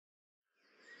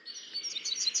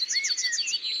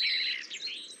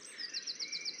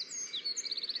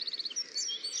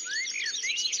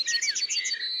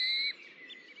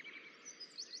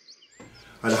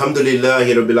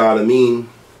Alhamdulillahi Rabbil Alameen.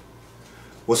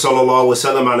 Wa sallallahu wa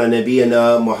sallam ala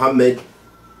nabiyyina Muhammad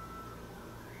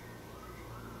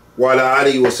wa ala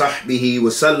alihi wa sahbihi wa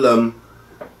sallam.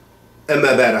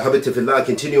 Amma ba'd. Ahabati fillah.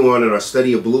 Continuing on in our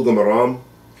study of Bulugh Al-Maram,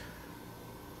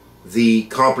 the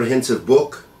comprehensive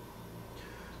book,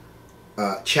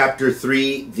 chapter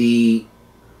 3, the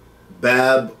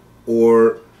bab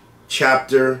or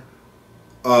chapter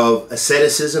of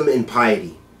asceticism and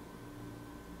piety.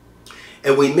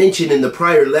 And we mentioned in the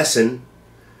prior lesson,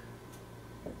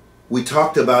 we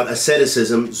talked about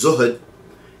asceticism, zuhud,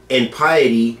 and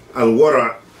piety,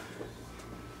 al-wara',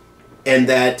 and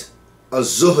that a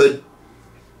zuhud,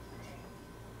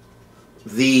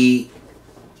 the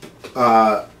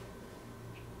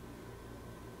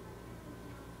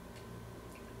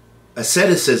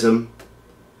asceticism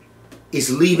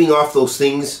is leaving off those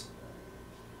things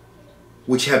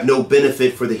which have no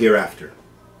benefit for the hereafter.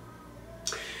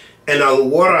 And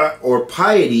al-wara' or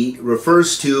piety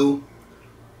refers to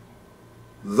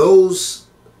those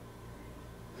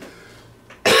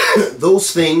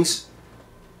things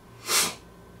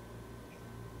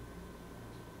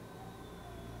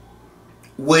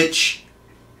which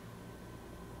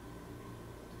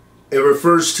it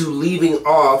refers to leaving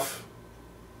off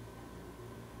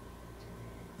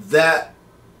that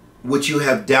which you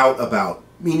have doubt about,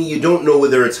 meaning you don't know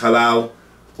whether it's halal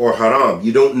or haram.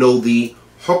 You don't know the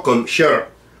hukm shar'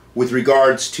 with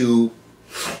regards to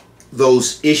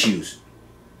those issues.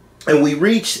 And we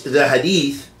reached the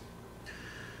hadith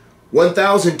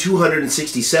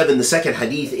 1267, the second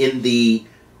hadith in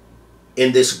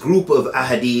this group of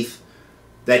ahadith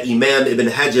that Imam Ibn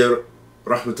Hajar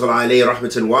rahmatullahi alayhi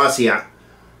rahmatan wasi'a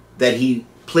that he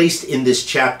placed in this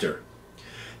chapter.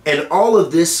 And all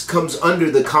of this comes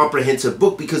under the comprehensive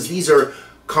book because these are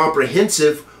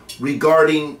comprehensive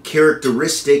regarding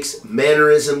characteristics,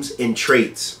 mannerisms, and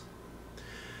traits.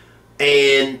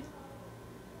 And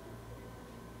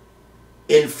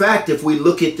in fact, if we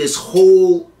look at this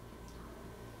whole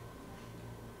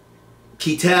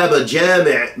kitab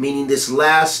al-jami', meaning this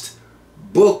last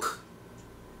book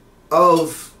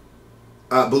of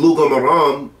Bulugh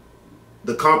Al-Maram,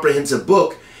 the comprehensive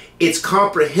book, it's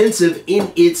comprehensive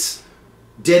in its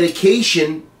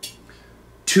dedication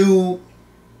to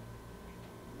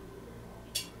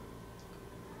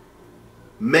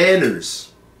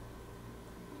manners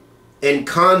and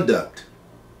conduct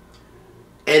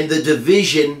and the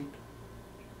division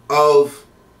of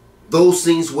those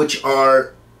things which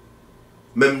are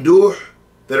mamduh,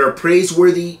 that are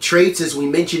praiseworthy traits, as we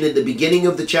mentioned in the beginning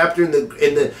of the chapter, in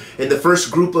the first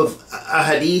group of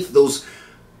ahadith, those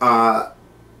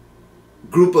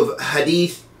group of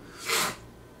hadith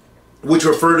which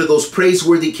refer to those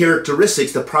praiseworthy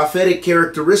characteristics, the prophetic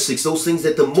characteristics, those things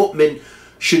that the mu'min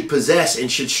should possess and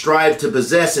should strive to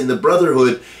possess, in the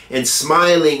brotherhood and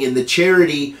smiling and the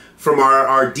charity from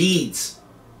our deeds.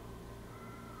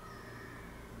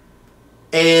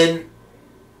 And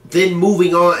then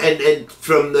moving on and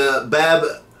from the bab,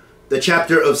 the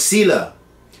chapter of sila,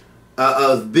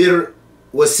 of bir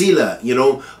wasila, you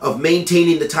know, of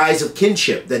maintaining the ties of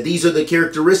kinship, that these are the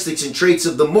characteristics and traits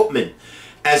of the mu'min,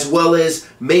 as well as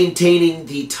maintaining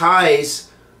the ties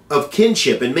of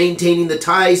kinship and maintaining the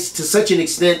ties to such an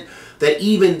extent that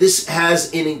even this has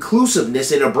an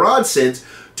inclusiveness in a broad sense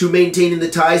to maintaining the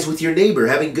ties with your neighbor,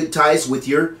 having good ties with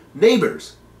your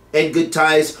neighbors and good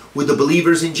ties with the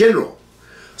believers in general.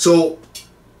 So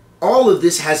all of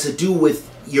this has to do with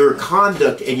your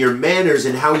conduct and your manners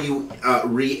and how you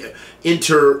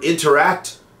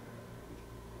interact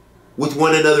with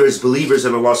one another as believers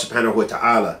in Allah subhanahu wa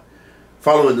ta'ala,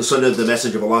 following the sunnah of the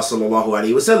Messenger of Allah sallallahu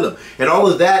alaihi wasallam. And all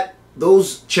of that,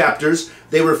 those chapters,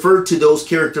 they refer to those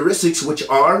characteristics which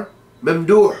are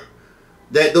mamdur,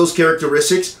 that those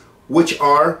characteristics which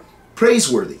are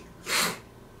praiseworthy.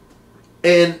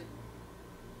 And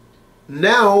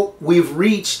now we've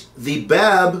reached the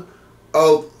bab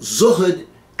of zuhud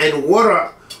and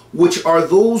wara', which are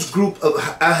those group of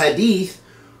ahadith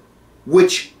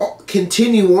which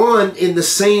continue on in the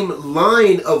same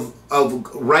line of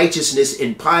righteousness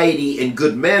and piety and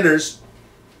good manners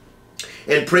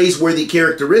and praiseworthy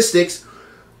characteristics,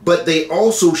 but they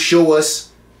also show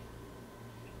us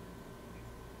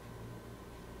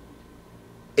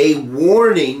a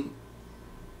warning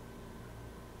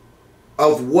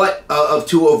of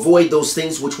to avoid those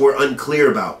things which we're unclear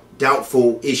about,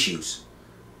 doubtful issues.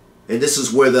 And this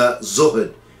is where the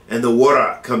zuhud and the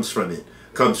wara' comes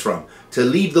from, to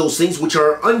leave those things which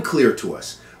are unclear to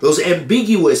us, those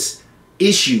ambiguous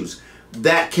issues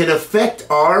that can affect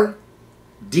our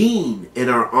deen and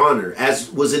our honor,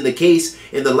 as was in the case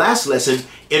in the last lesson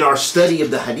in our study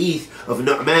of the hadith of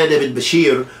Nu'man ibn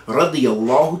Bashir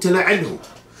radiyallahu ta'ala anhu.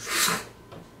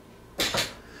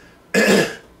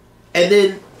 And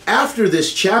then after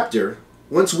this chapter,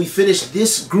 once we finish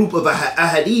this group of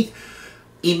ahadith,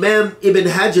 Imam Ibn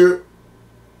Hajar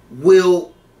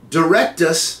will direct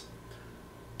us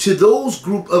to those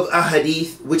group of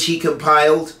ahadith which he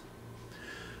compiled,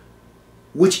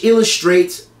 which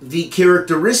illustrates the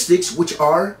characteristics which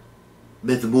are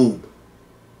madhmoom,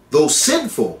 those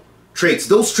sinful traits,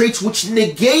 those traits which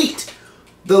negate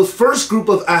the first group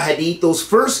of ahadith, those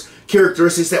first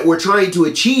characteristics that we're trying to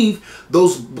achieve,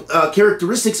 those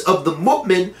characteristics of the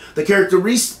mu'min, the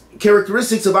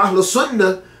characteristics of Ahlul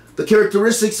Sunnah, the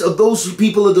characteristics of those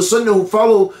people of the Sunnah who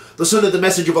follow the Sunnah of the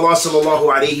Messenger of Allah sallallahu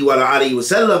alayhi wa alayhi wa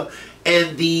sallam,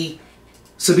 and the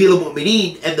Sabil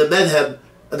al-Mu'mineen and the madhab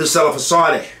of the Salaf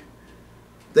al-Salih.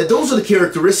 That those are the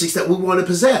characteristics that we want to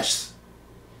possess.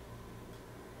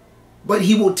 But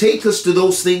he will take us to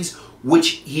those things which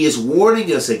he is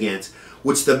warning us against,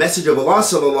 which the Messenger of Allah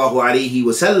sallallahu alaihi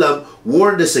wasallam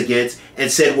warned us against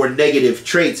and said were negative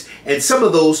traits. And some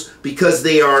of those, because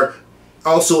they are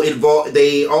also involved,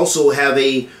 they also have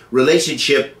a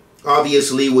relationship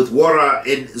obviously with wara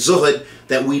and zuhud,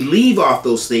 that we leave off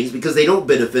those things because they don't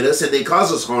benefit us and they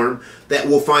cause us harm, that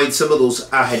we'll find some of those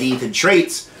ahadith and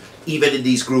traits even in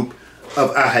these group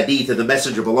of ahadith of the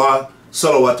Messenger of Allah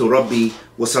salawatu rabbi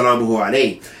wa salamuhu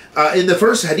alayhi. In the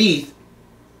first hadith,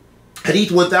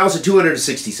 hadith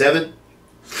 1267,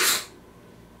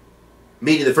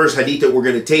 meaning the first hadith that we're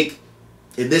going to take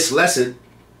in this lesson,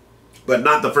 but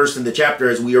not the first in the chapter,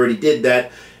 as we already did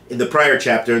that in the prior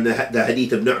chapter, in the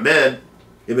hadith of Nu'man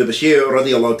ibn Bashir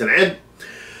radiyallahu ta'ala anhu.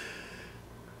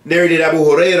 Narrated Abu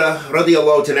Hurairah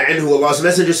radiyallahu ta'ala anhu, Allah's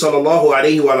Messenger sallallahu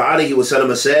alayhi wa alihi wa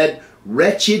sallam said,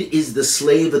 "Wretched is the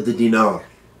slave of the dinar,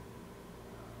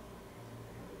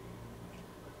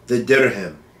 the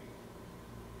dirham,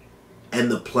 and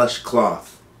the plush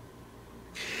cloth.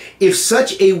 If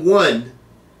such a one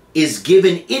is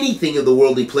given anything of the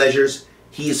worldly pleasures,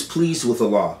 he is pleased with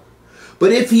Allah.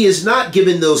 But if he is not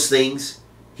given those things,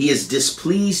 he is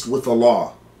displeased with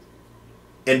Allah."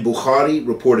 And Bukhari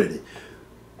reported it.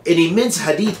 An immense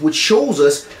hadith which shows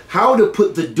us how to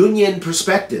put the dunya in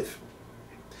perspective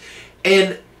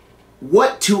and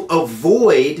what to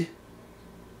avoid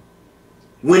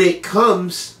when it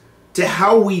comes to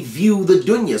how we view the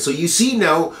dunya. So you see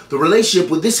now the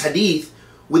relationship with this hadith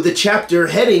with the chapter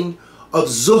heading of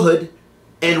zuhud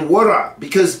and wara,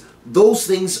 because those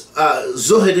things,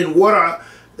 zuhud and wara,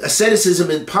 asceticism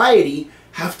and piety,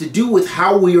 have to do with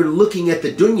how we are looking at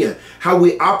the dunya, how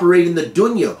we operate in the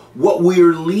dunya, what we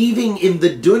are leaving in the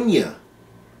dunya.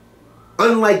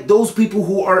 Unlike those people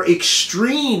who are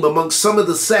extreme among some of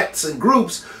the sects and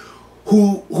groups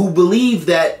who believe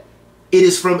that it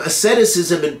is from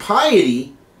asceticism and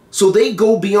piety, so they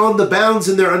go beyond the bounds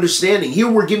in their understanding. Here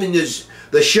we're giving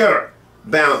the shar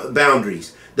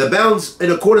boundaries, the bounds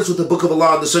in accordance with the Book of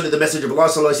Allah and the Sunnah of the Messenger of Allah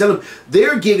sallallahu alaihi wasallam.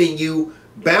 They're giving you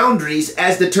boundaries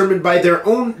as determined by their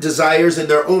own desires and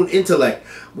their own intellect,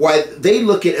 while they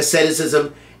look at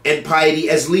asceticism and piety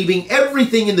as leaving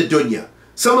everything in the dunya.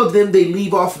 Some of them, they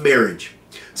leave off marriage.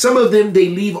 Some of them, they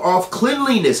leave off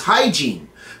cleanliness, hygiene.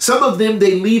 Some of them,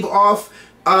 they leave off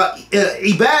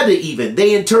ibadah even.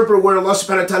 They interpret where Allah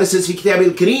subhanahu wa ta'ala says في كتاب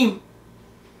الكريم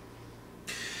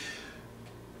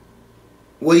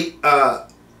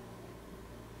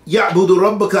يَعْبُدُ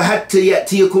رَبَّكَ حَتَّى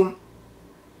يَأْتِيَكُمْ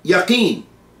yaqeen.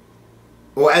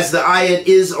 Or as the ayat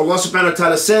is, Allah subhanahu wa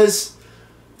ta'ala says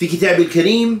في كتاب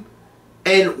الكريم,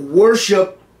 and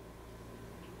worship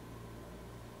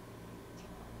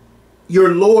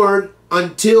your Lord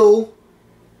until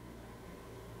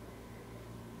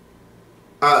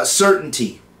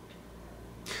certainty.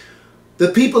 The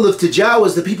people of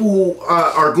tajawuz, the people who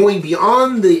are going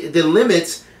beyond the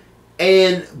limits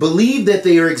and believe that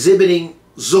they are exhibiting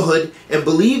zuhud and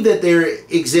believe that they're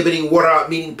exhibiting wara,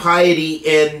 meaning piety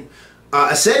and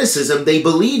asceticism, they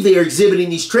believe they are exhibiting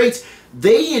these traits.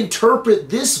 They interpret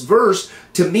this verse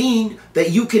to mean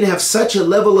that you can have such a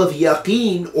level of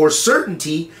yaqeen or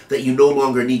certainty that you no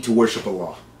longer need to worship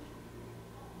Allah.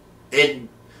 And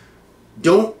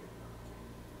don't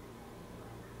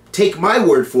take my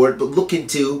word for it, but look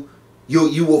into,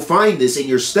 you will find this in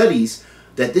your studies,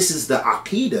 that this is the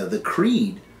aqidah, the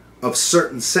creed of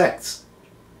certain sects,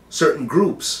 certain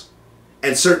groups,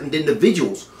 and certain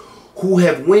individuals who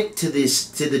have went to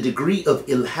the degree of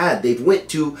ilhad. They've went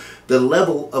to the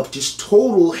level of just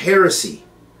total heresy,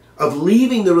 of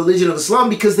leaving the religion of Islam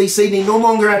because they say they no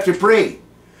longer have to pray.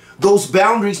 those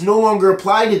boundaries no longer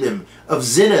apply to them of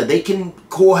zina. They can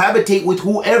cohabitate with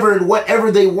whoever and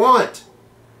whatever they want.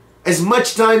 As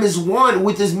much time as want,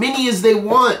 with as many as they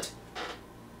want.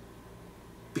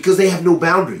 Because they have no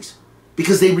boundaries.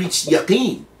 Because they reached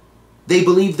yaqeen. They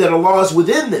believe that Allah is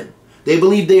within them. They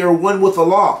believe they are one with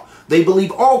Allah. They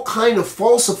believe all kind of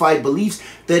falsified beliefs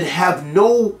that have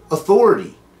no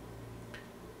authority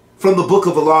from the book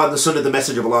of Allah and the sunnah of the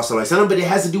Messenger of Allah sallallahu alaihi wasallam, but it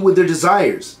has to do with their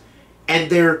desires and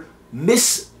their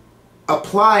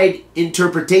misapplied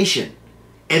interpretation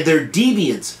and their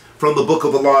deviance from the book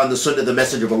of Allah and the sunnah of the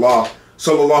Messenger of Allah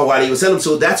sallallahu alaihi wasallam.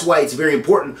 So that's why it's very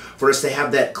important for us to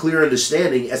have that clear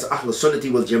understanding as Ahl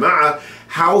Sunnati wal Jama'ah,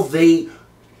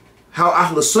 how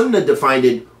Ahl Sunnah defined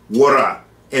it, wara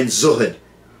and zuhud,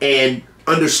 and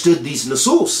understood these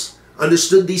nusus,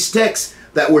 understood these texts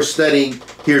that we're studying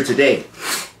here today.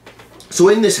 So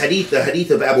in this hadith, the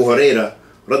hadith of Abu Hurairah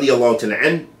radiyallahu ta'ala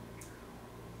an,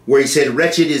 where he said,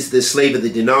 wretched is the slave of the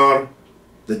dinar,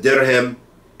 the dirham,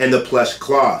 and the plush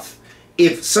cloth.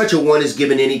 If such a one is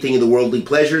given anything in the worldly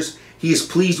pleasures, he is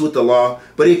pleased with Allah,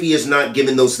 but if he is not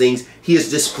given those things, he is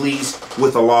displeased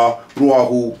with Allah.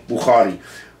 Ruwahu Bukhari.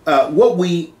 What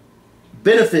we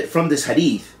benefit from this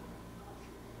hadith,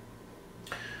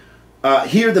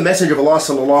 here the Messenger of Allah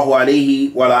sallallahu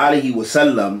alaihi wa alihi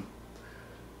wasallam,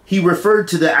 he referred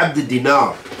to the abd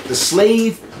dinar, the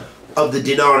slave of the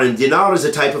dinar, and dinar is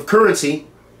a type of currency,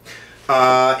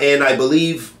 and I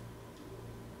believe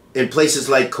in places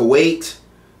like Kuwait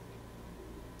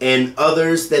and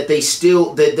others that they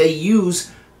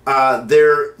use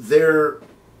their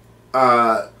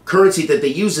currency that they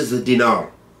use is the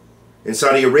dinar. In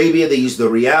Saudi Arabia they use the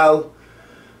rial,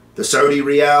 the Saudi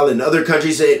rial. In other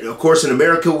countries, of course in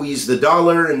America we use the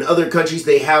dollar. In other countries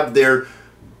they have their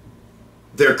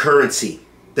currency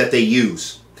that they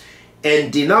use.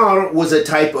 And dinar was a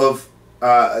type of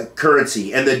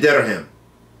currency, and the dirham.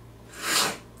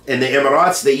 In the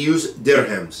Emirates they use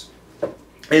dirhams.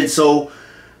 And so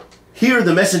here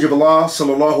the Messenger of Allah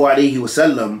sallallahu alaihi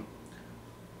wasallam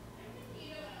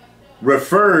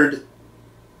referred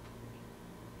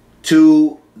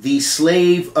to the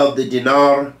slave of the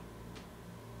dinar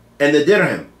and the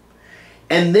dirham.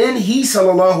 And then he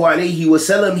sallallahu alaihi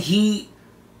wasallam, he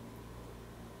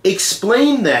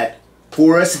explained that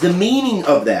for us, the meaning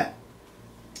of that.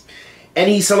 And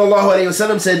he sallallahu alaihi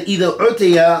wasallam said, "Either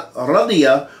utiya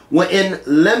radiya wa in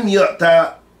lam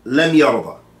yu'ta lam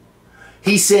yarda."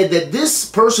 He said that this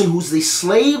person who's the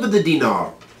slave of the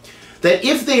dinar, that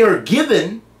if they are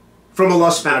given from Allah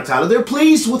subhanahu wa ta'ala, they're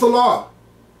pleased with Allah.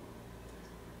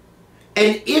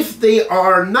 And if they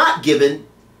are not given,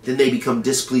 then they become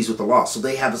displeased with Allah. So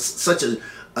they have such an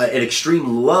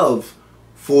extreme love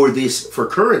for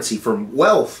currency, for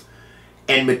wealth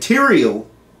and material,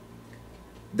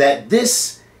 that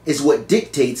this is what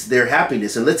dictates their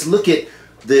happiness. And let's look at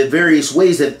the various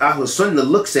ways that Ahl Sunnah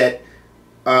looks at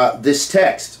this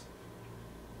text.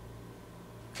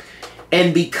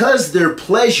 And because their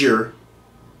pleasure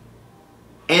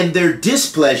and their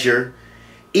displeasure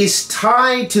is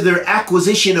tied to their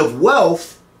acquisition of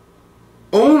wealth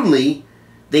only,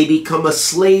 they become a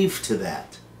slave to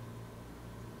that.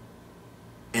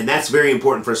 And that's very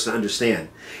important for us to understand.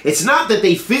 It's not that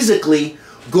they physically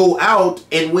go out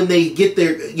and when they get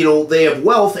their, they have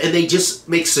wealth and they just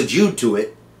make sujood to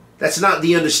it. That's not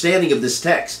the understanding of this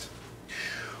text.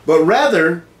 But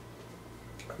rather,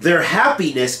 their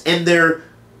happiness and their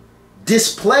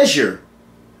displeasure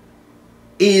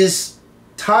is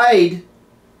tied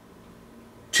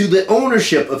to the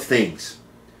ownership of things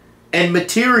and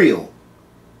material.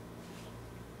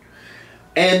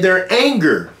 And their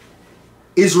anger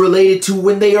is related to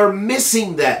when they are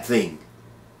missing that thing.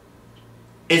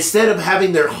 Instead of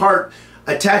having their heart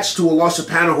attached to Allah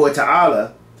subhanahu wa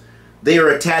ta'ala, they are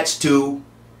attached to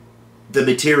the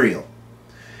material.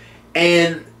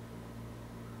 And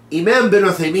Imam bin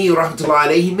Uthaymeen rahmatullahi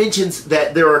alayhi, he mentions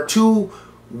that there are two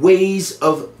ways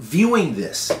of viewing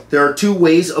this. There are two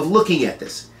ways of looking at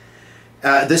this.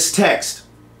 This text.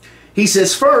 He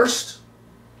says first,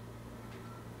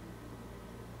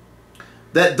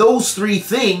 that those three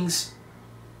things,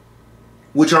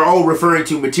 which are all referring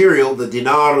to material, the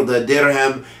dinar, the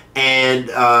dirham, and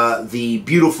the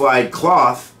beautified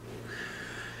cloth,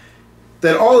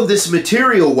 that all of this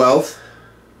material wealth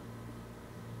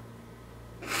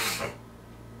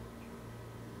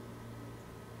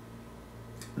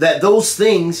that those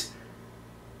things,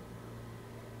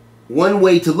 one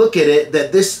way to look at it,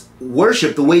 that this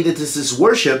worship, the way that this is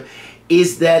worship,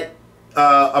 is that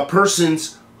a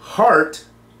person's heart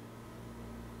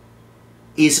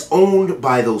is owned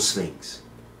by those things.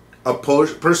 A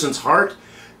person's heart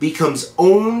becomes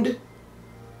owned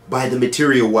by the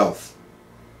material wealth.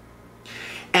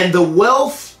 And the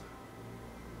wealth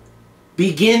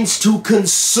begins to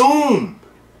consume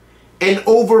and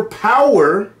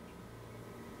overpower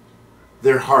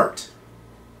their heart.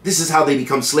 This is how they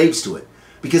become slaves to it,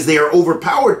 because they are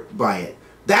overpowered by it.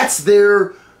 That's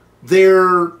their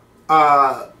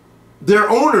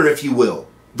owner, if you will,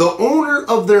 the owner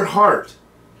of their heart,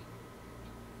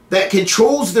 that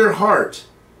controls their heart,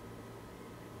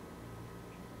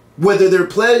 whether they're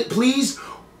pleased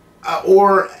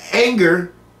or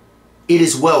anger. It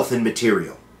is wealth and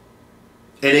material,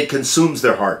 and it consumes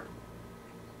their heart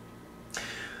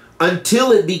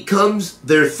until it becomes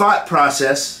their thought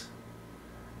process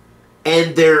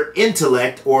and their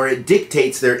intellect, or it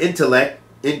dictates their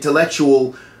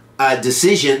intellectual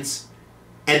decisions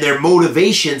and their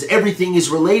motivations. Everything is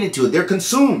related to it. They're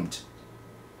consumed.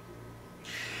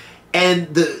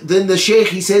 And then the Shaykh,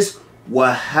 he says,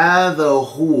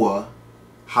 وَهَذَا هُوَ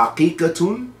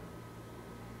حَقِيقَةٌ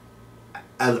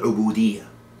الْعُبُودِيَّةِ.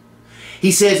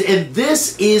 He says, and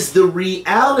this is the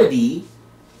reality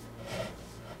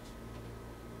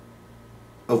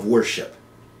of worship,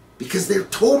 because they're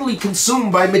totally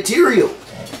consumed by material,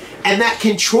 and that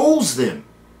controls them.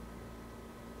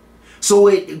 So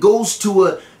it goes to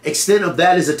an extent of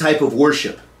that as a type of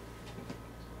worship.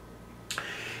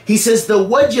 He says the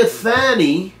wajh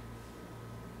thani,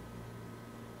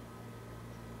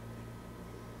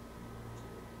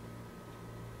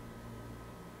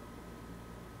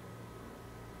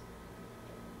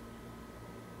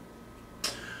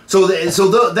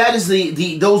 that is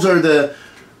those are the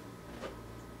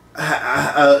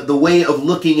way of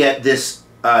looking at this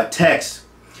text.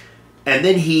 And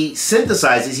then he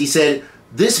synthesizes. He said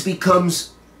this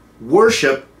becomes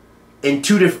worship in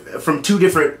from two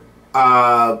different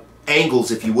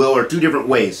angles, if you will, or two different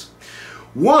ways.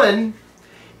 One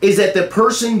is that the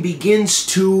person begins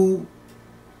to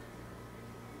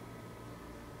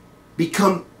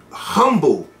become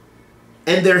humble,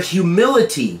 and their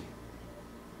humility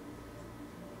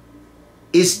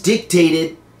is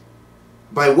dictated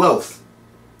by wealth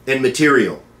and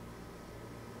material,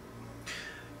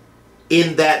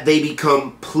 in that they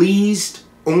become pleased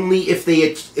only if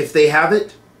they have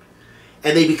it,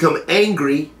 and they become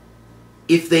angry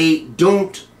if they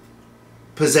don't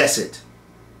possess it.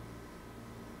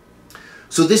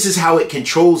 So this is how it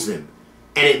controls them,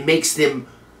 and it makes them,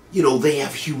 they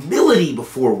have humility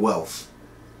before wealth.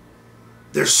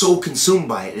 They're so consumed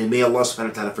by it. And may Allah subhanahu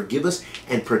wa ta'ala forgive us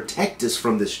and protect us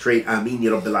from this trait. Ameen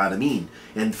ya Rabbil Alameen.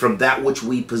 And from that which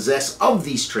we possess of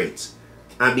these traits.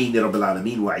 Ameen ya Rabbil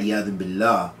Alameen. Wa iyadun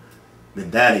billah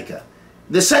min dhalika.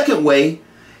 The second way,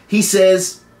 he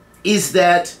says, is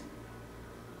that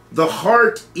the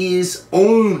heart is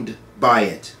owned by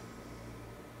it,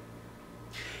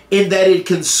 in that it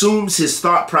consumes his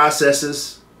thought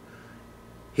processes,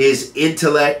 his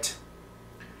intellect,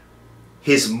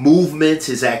 his movements,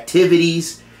 his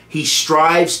activities. He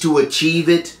strives to achieve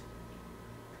it,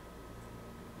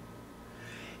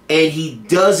 and he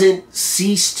doesn't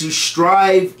cease to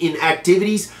strive in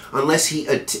activities unless he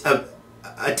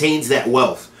attains that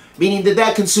wealth, meaning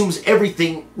that consumes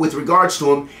everything with regards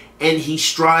to him, and he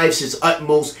strives his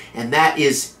utmost, and that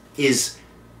is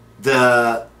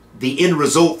the end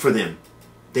result for them.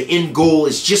 The end goal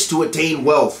is just to attain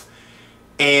wealth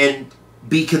and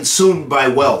be consumed by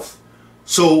wealth.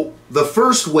 So the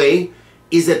first way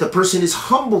is that the person is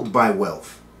humbled by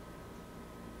wealth.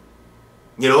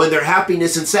 And their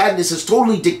happiness and sadness is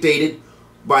totally dictated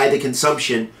by the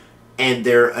consumption and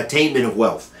their attainment of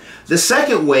wealth. The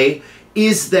second way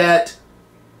is that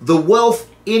the wealth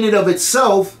in and of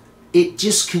itself, it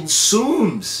just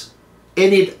consumes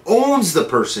and it owns the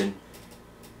person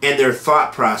and their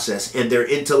thought process and their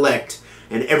intellect,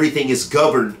 and everything is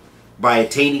governed by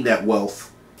attaining that wealth.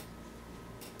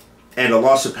 And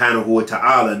Allah subhanahu wa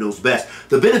ta'ala knows best.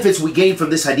 The benefits we gain from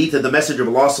this hadith of the Messenger of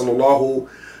Allah sallallahu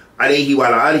alayhi wa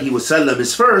alihi wa sallam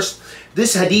is, first,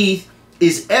 this hadith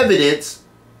is evidence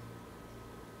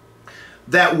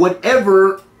that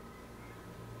whatever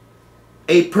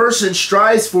a person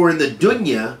strives for in the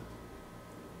dunya,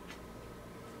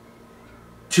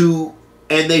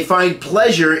 and they find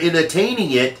pleasure in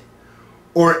attaining it,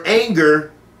 or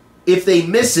anger if they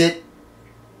miss it,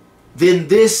 then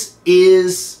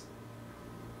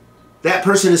that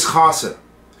person is khasa.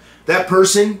 That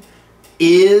person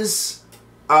is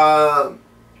that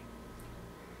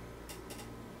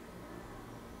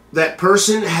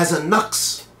person has a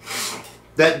naqs,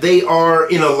 that they are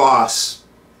in a loss.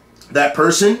 That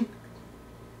person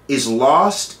is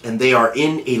lost, and they are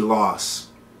in a loss,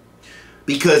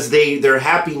 because their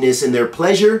happiness and their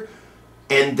pleasure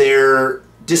and their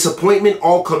disappointment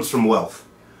all comes from wealth.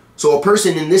 So a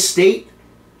person in this state,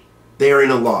 they are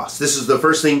in a loss. This is the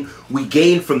first thing we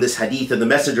gain from this hadith of the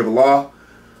Messenger of Allah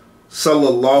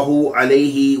sallallahu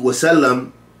alayhi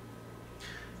wasallam.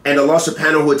 And Allah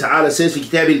subhanahu wa ta'ala says in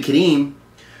Kitab al-Kareem,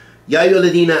 Ya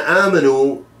ayyuhalladhina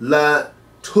amanu la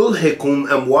tulhikum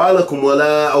amwalakum wa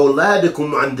la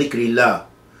awladakum an dhikrillah.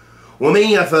 وَمَنْ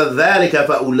يَفْعَلْ ذَلِكَ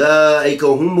فَأُولَٰئِكَ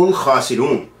هُمُ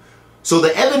الْخَاسِرُونَ. So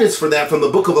the evidence for that from the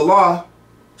book of Allah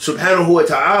subhanahu wa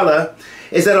ta'ala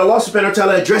is that Allah subhanahu wa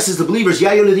ta'ala addresses the believers,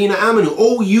 Ya ayyuhalladhina amanu,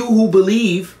 O you who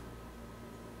believe,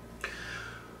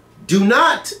 do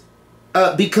not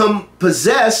become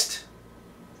possessed,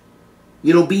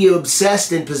 be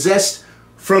obsessed and possessed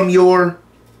from your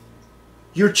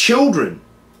children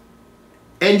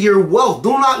and your wealth.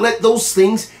 Do not let those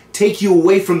things take you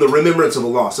away from the remembrance of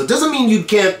Allah. So it doesn't mean you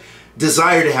can't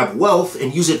desire to have wealth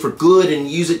and use it for good and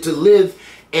use it to live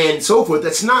and so forth.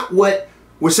 That's not what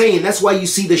we're saying. That's why you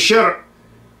see the Shar'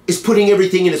 is putting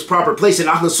everything in its proper place. And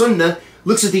Ahl Sunnah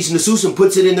looks at these nusus and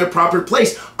puts it in their proper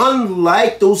place.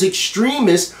 Unlike those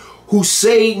extremists who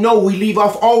say, no, we leave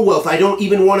off all wealth. I don't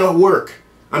even want to work.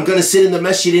 I'm going to sit in the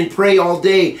masjid and pray all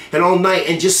day and all night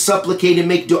and just supplicate and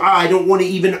make dua. I don't want to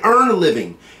even earn a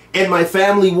living. And my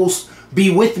family will be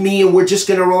with me, and we're just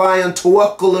going to rely on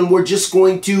tawakkul, and we're just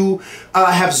going to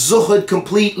have zuhud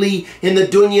completely in the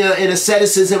dunya and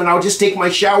asceticism, and I'll just take my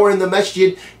shower in the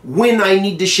masjid when I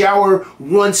need to shower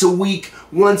once a week,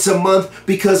 once a month,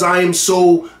 because I am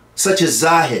such a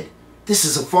zahid. This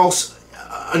is a false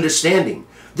understanding.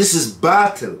 This is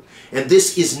batil, and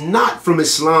this is not from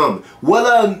Islam.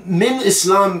 Wala min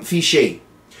Islam fi shay.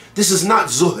 This is not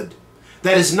zuhud.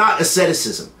 That is not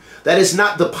asceticism. That is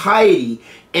not the piety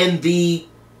and the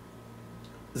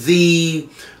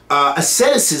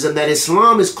asceticism that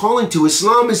Islam is calling to.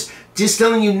 Islam is just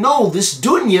telling you, no, this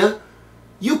dunya,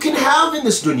 you can have in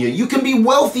this dunya. You can be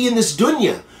wealthy in this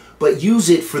dunya, but use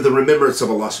it for the remembrance of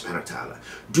Allah subhanahu wa ta'ala.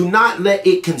 Do not let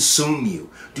it consume you.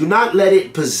 Do not let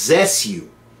it possess you.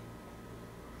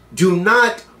 Do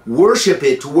not worship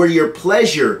it to where your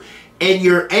pleasure and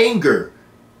your anger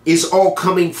is all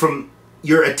coming from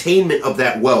your attainment of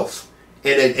that wealth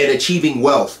and achieving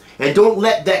wealth. And don't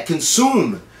let that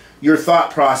consume your thought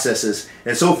processes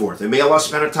and so forth. And may Allah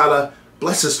subhanahu wa ta'ala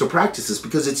bless us to practice this,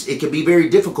 because it can be very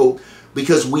difficult,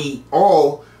 because we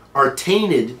all are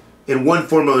tainted in one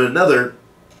form or another,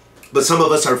 but some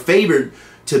of us are favored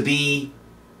to be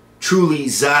truly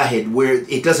zahid, where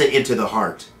it doesn't enter the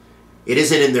heart. It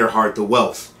isn't in their heart, the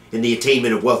wealth and the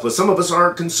attainment of wealth, but some of us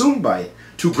are consumed by it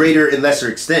to greater and lesser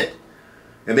extent.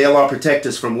 And may Allah protect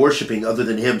us from worshiping other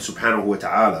than Him subhanahu wa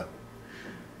ta'ala.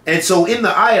 And so in the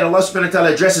ayat, Allah subhanahu wa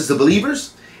ta'ala addresses the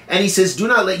believers, and He says, do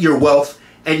not let your wealth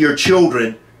and your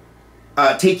children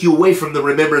take you away from the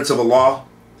remembrance of Allah.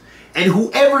 And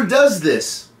whoever does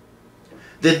this,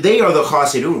 then they are the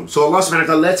khasirun. So Allah subhanahu wa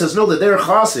ta'ala lets us know that they're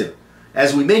khasir,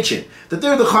 as we mentioned, that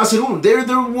they're the khasirun.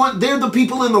 They're the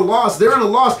people in the loss. They're in a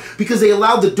loss because they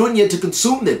allowed the dunya to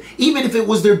consume them. Even if it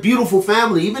was their beautiful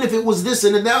family, even if it was this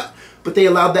and that, but they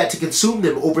allowed that to consume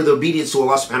them over the obedience to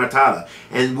Allah subhanahu wa ta'ala.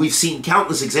 And we've seen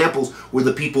countless examples where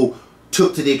the people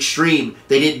took to the extreme.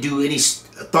 They didn't do any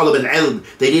talab al-ilm.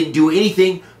 They didn't do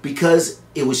anything because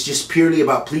it was just purely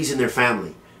about pleasing their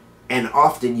family. And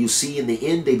often you see in the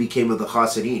end they became of the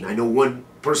khasirin. I know one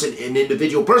person, an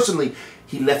individual personally,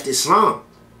 he left Islam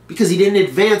because he didn't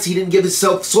advance, he didn't give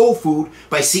himself soul food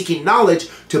by seeking knowledge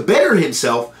to better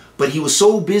himself. But he was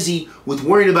so busy with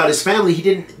worrying about his family,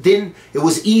 then it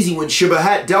was easy when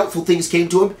shubahat, doubtful things came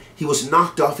to him, he was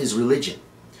knocked off his religion.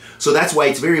 So that's why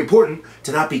it's very important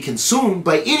to not be consumed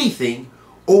by anything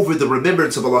over the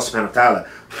remembrance of Allah subhanahu wa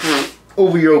ta'ala,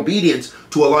 over your obedience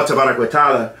to Allah tabarak wa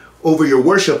ta'ala, over your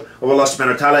worship of Allah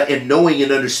subhanahu wa ta'ala, and knowing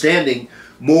and understanding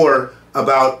more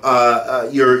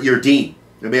about your deen.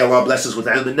 And may Allah bless us with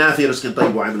ilm nafi, rizqan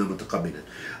tayyib wa amalan mutaqabbalan.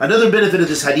 Another benefit of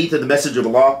this hadith of the Messenger of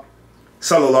Allah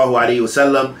sallallahu alayhi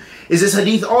wasallam is this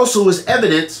hadith also is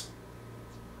evidence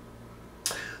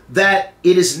that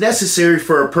it is necessary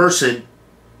for a person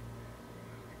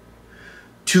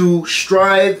to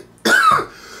strive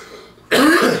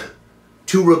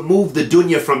to remove the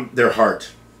dunya from their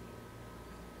heart.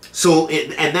 So,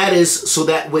 and that is so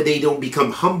that way they don't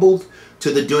become humbled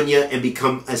to the dunya and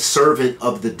become a servant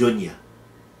of the dunya.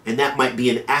 And that might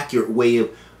be an accurate way of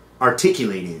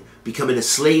articulating it. Becoming a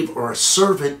slave or a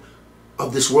servant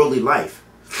of this worldly life.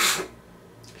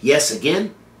 Yes,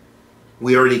 again,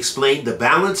 we already explained the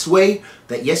balanced way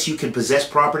that yes, you can possess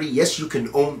property, yes, you can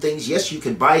own things, yes, you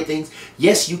can buy things,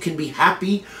 yes, you can be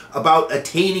happy about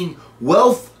attaining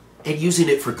wealth and using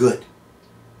it for good,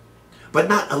 but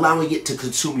not allowing it to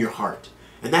consume your heart,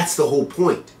 And that's the whole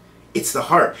point. It's the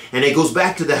heart. And it goes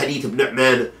back to the hadith of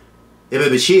Nu'man ibn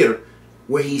Bashir,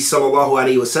 where he, sallallahu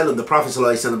alayhi wasallam, the Prophet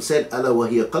sallallahu alayhi wasallam said, "Ala wa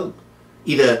hiya qalb.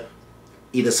 إذا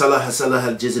صلح صلح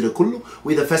الجسد كله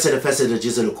وإذا فسد فسد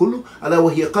الجسد كله ألا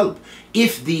وهي قلب."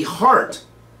 If the heart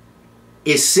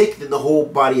is sick, then the whole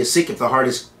body is sick. If the heart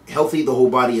is healthy, the whole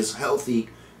body is healthy.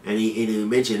 And he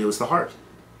mentioned it was the heart.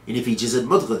 And if he جسد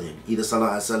مضغة إذا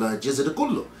صلح صلح الجسد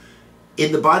كله.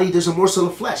 In the body, there's a morsel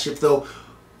of flesh. If the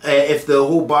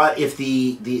whole body, if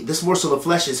this morsel of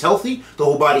flesh is healthy, the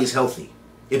whole body is healthy.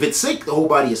 If it's sick, the whole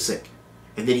body is sick.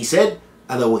 And then he said,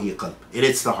 ألا وهي قلب, and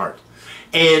it's the heart.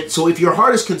 And so if your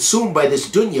heart is consumed by this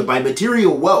dunya, by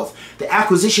material wealth, the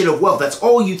acquisition of wealth, that's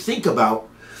all you think about,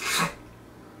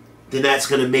 then that's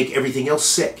going to make everything else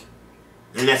sick.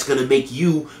 And that's going to make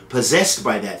you possessed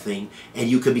by that thing, and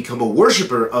you can become a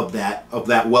worshiper of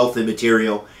that wealth and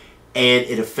material, and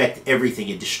it affects everything.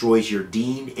 It destroys your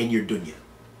deen and your dunya.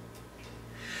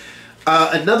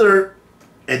 And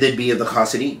then be of the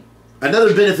Khasideen.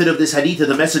 Another benefit of this hadith of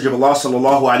the Messenger of Allah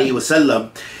sallallahu alaihi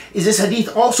wasallam is this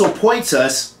hadith also points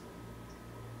us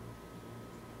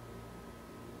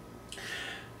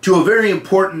to a very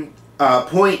important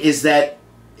point, is that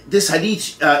this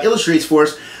hadith illustrates for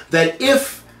us that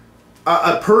if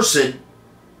a person,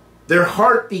 their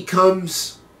heart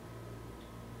becomes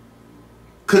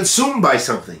consumed by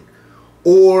something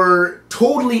or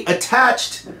totally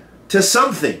attached to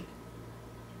something,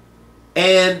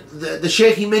 and the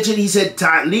Shaykh, he mentioned, he said,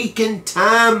 ta'liqan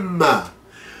tamma,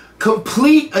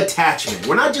 complete attachment.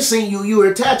 We're not just saying you are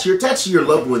attached. You're attached to your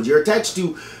loved ones. You're attached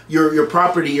to your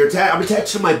property. I'm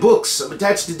attached to my books. I'm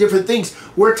attached to different things.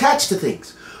 We're attached to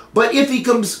things. But it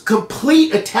becomes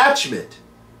complete attachment,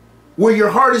 where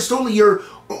your heart is totally,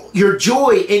 your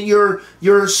joy and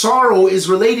your sorrow is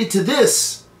related to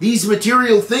these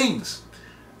material things,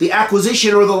 the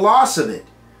acquisition or the loss of it,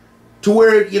 to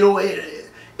where,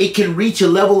 it can reach a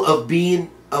level of becoming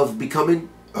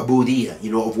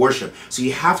abudiyah, of worship. So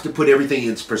you have to put everything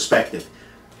in its perspective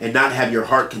and not have your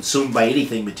heart consumed by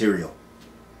anything material.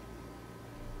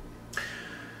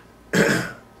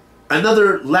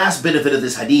 Another last benefit of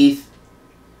this hadith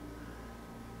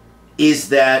is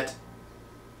that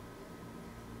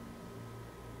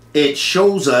it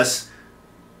shows us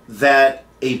that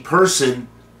a person,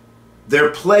 their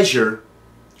pleasure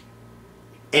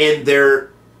and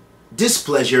their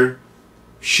displeasure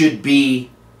should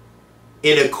be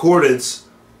in accordance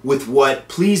with what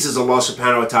pleases Allah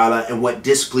subhanahu wa ta'ala and what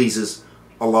displeases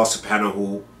Allah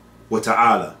subhanahu wa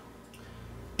ta'ala.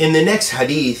 In the next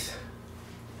hadith,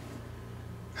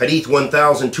 hadith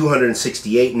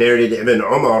 1268, narrated Ibn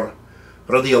Umar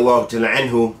radiyallahu ta'ala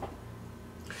anhu,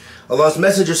 Allah's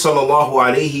Messenger sallallahu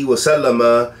alayhi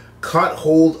wasallam caught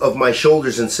hold of my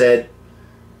shoulders and said,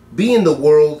 "Be in the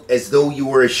world as though you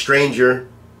were a stranger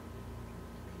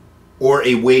or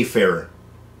a wayfarer."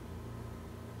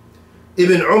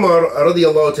 Ibn Umar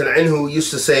radiyallahu ta'ala anhu used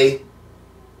to say,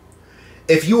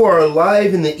 "If you are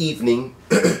alive in the evening,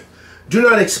 do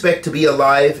not expect to be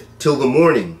alive till the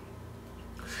morning.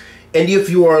 And if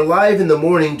you are alive in the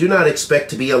morning, do not expect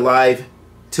to be alive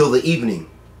till the evening.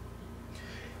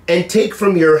 And take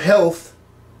from your health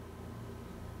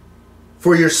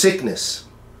for your sickness,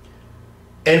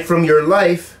 and from your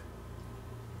life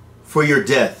for your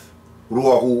death."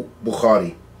 Ruwahu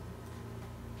Bukhari.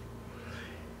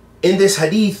 In this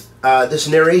hadith, this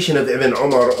narration of Ibn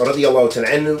Umar radiyallahu ta'ala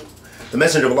anhu, the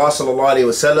Messenger of Allah sallallahu alayhi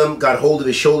wasallam got hold of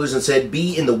his shoulders and said,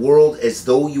 "Be in the world as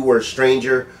though you were a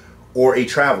stranger or a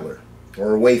traveler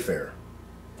or a wayfarer."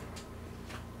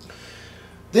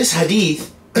 This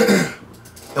hadith,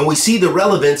 and we see the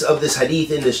relevance of this hadith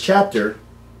in this chapter,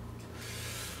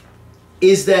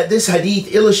 is that this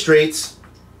hadith illustrates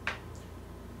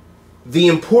the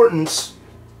importance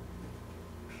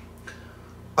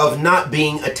of not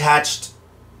being attached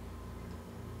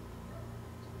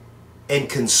and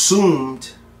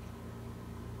consumed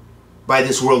by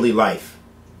this worldly life.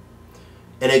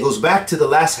 And it goes back to the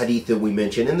last hadith that we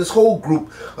mentioned, and this whole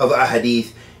group of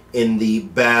ahadith in the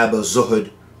Bab of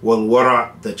Zuhud wal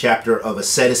Wara, the chapter of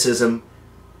asceticism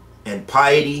and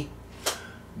piety,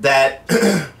 that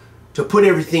to put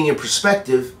everything in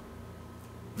perspective,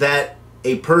 that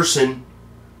a person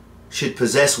should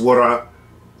possess wara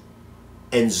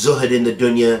and zuhud in the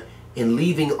dunya, and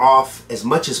leaving off as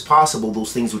much as possible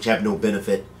those things which have no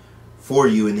benefit for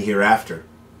you in the hereafter.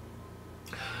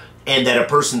 And that a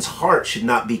person's heart should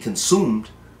not be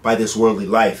consumed by this worldly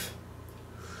life.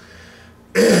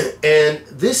 And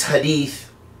this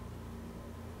hadith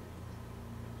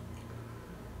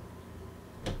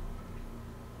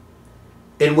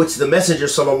in which the Messenger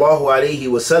sallallahu alaihi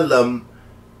wasallam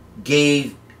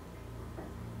gave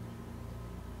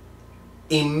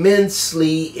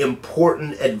immensely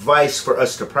important advice for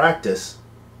us to practice,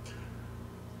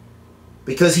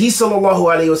 because he sallallahu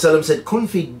alaihi wasallam said, "Kun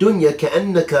fi dunya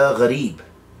ka'annaka gharib."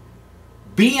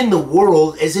 Be in the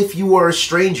world as if you are a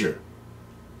stranger,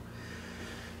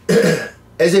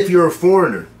 as if you're a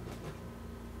foreigner.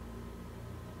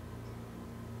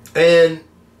 And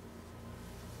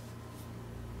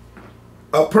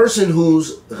a person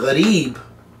who's gharib,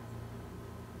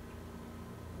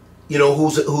 you know,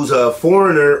 who's a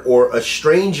foreigner or a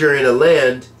stranger in a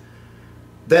land,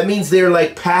 that means they're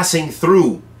like passing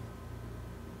through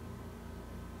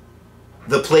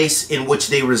the place in which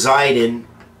they reside in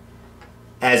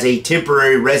as a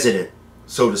temporary resident,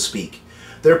 so to speak.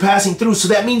 They're passing through, so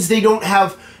that means they don't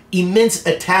have immense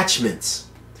attachments.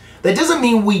 That doesn't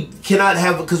mean we cannot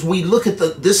have, because we look at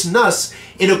this nas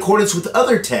in accordance with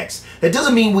other texts. That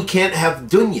doesn't mean we can't have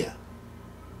dunya.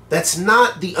 That's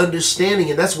not the understanding,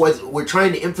 and that's why we're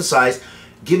trying to emphasize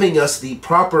giving us the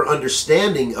proper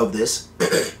understanding of this,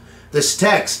 this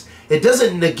text. It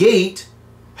doesn't negate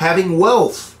having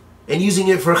wealth and using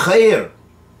it for khair,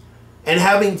 and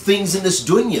having things in this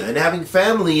dunya, and having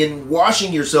family, and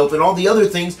washing yourself, and all the other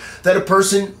things that a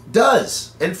person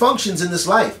does and functions in this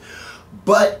life.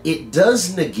 But it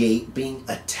does negate being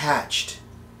attached,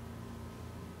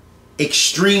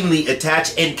 extremely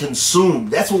attached and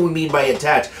consumed. That's what we mean by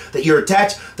attached. That you're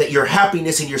attached, that your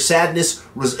happiness and your sadness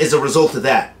is a result of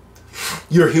that.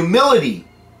 Your humility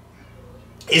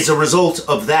is a result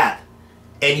of that.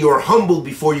 And you're humbled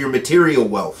before your material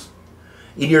wealth.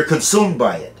 And you're consumed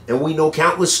by it. And we know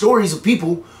countless stories of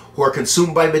people who are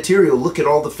consumed by material. Look at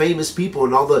all the famous people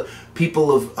and all the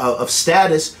people of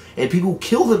status, and people who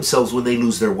kill themselves when they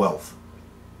lose their wealth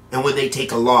and when they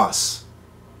take a loss,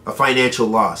 a financial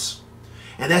loss.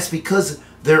 And that's because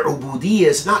their ubudiyyah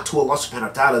is not to Allah subhanahu wa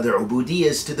ta'ala. Their ubudiyyah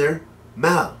is to their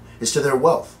mal, is to their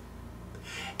wealth.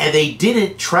 And they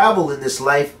didn't travel in this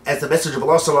life, as the Messenger of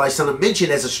Allah sallallahu alaihi wasallam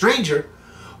mentioned, as a stranger,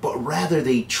 but rather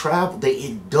they traveled, they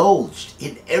indulged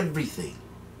in everything.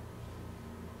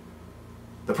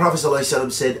 The Prophet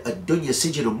ﷺ said, "Ad-dunya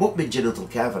sijnu mu'min jannatul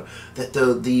kafir," that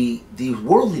the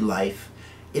worldly life,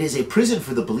 it is a prison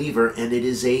for the believer, and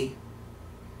it's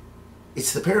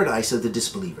the paradise of the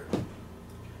disbeliever.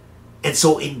 And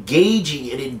so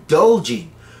engaging and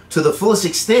indulging to the fullest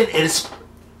extent, and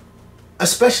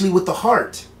especially with the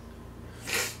heart,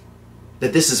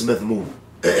 that this is madhmoom,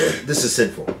 this is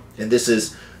sinful, and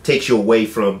this takes you away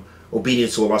from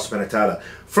obedience to Allah subhanahu wa ta'ala.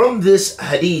 From this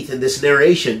hadith and this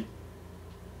narration,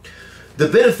 the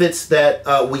benefits that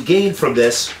we gain from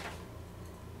this,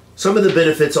 some of the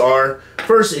benefits are,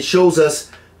 first, it shows us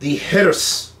the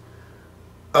hirs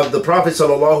of the Prophet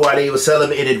sallallahu alaihi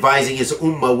wasallam in advising his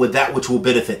ummah with that which will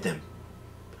benefit them.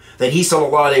 That he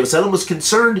sallallahu alaihi wasallam was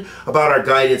concerned about our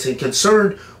guidance and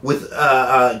concerned with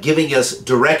giving us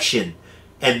direction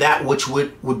and that which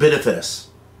would benefit us.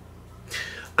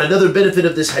 Another benefit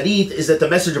of this hadith is that the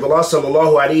Messenger of Allah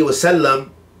sallallahu alaihi wasallam,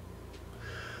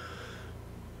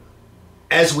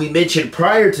 as we mentioned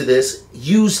prior to this,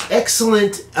 used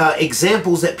excellent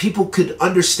examples that people could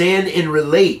understand and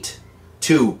relate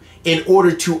to in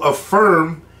order to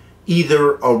affirm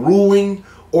either a ruling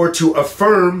or to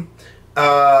affirm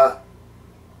how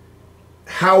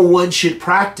one should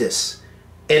practice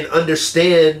and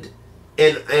understand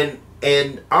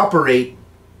and operate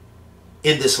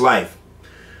in this life.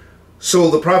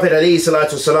 So the Prophet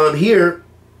ﷺ here,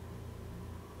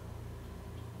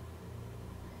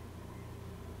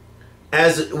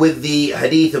 as with the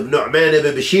hadith of Nu'man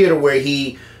ibn Bashir, where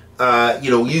he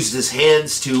used his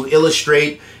hands to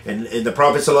illustrate, and the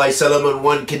Prophet ﷺ on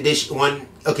one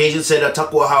occasion said,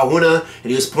 "Taqwa hahuna,"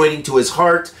 and he was pointing to his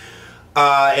heart.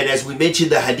 And as we mentioned,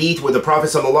 the hadith where the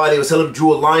Prophet ﷺ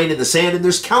drew a line in the sand, and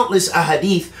there's countless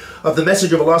ahadith of the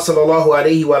Messenger of Allah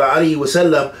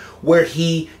ﷺ where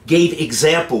he gave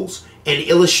examples and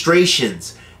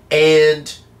illustrations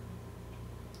and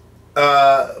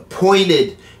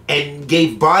pointed and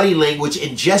gave body language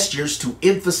and gestures to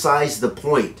emphasize the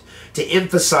point, to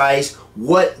emphasize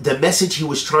what the message he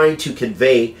was trying to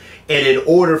convey, and in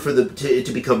order for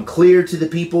to become clear to the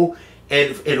people,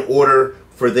 and in order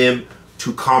for them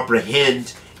to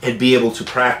comprehend and be able to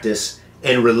practice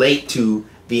and relate to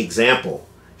the example.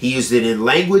 He used it in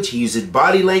language, he used it in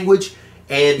body language,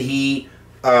 and he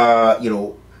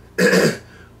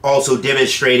also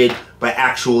demonstrated by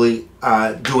actually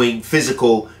doing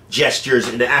physical gestures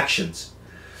and actions.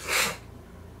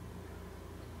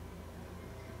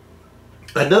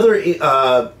 Another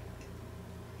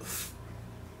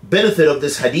benefit of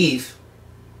this hadith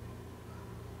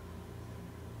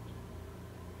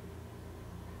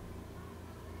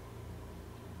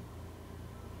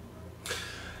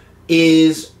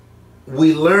is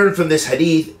we learn from this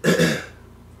hadith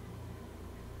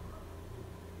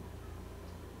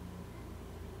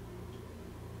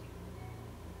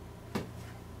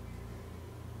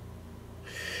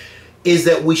is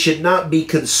that we should not be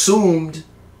consumed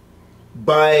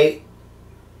by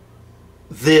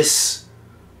this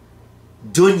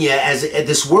dunya, as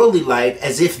this worldly life,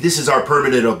 as if this is our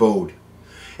permanent abode.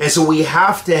 And so we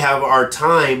have to have our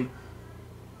time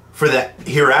for the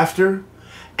hereafter,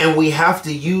 and we have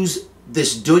to use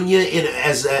this dunya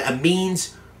as a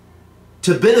means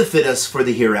to benefit us for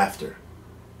the hereafter.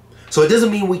 So it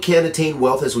doesn't mean we can't attain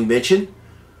wealth, as we mentioned,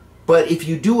 but if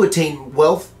you do attain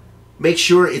wealth, make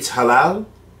sure it's halal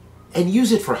and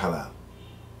use it for halal.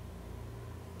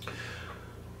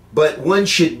 But one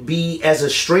should be as a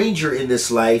stranger in this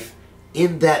life,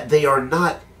 in that they are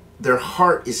not, their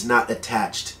heart is not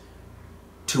attached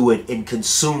to it and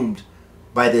consumed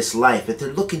by this life. But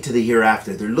they're looking to the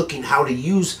hereafter. They're looking how to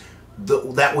use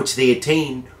that which they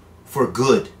attain for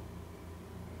good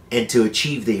and to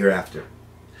achieve the hereafter.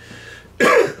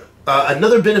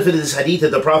 Another benefit of this hadith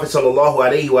of the Prophet sallallahu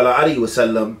alaihi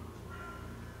wasallam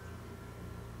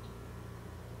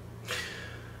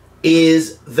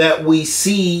is that we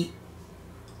see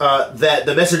that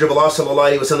the Messenger of Allah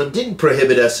sallallahu alaihi wasallam didn't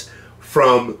prohibit us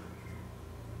from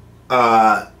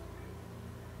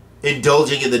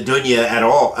indulging in the dunya at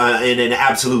all, in an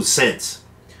absolute sense.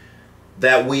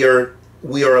 That we are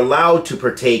allowed to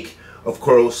partake, of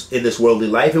course, in this worldly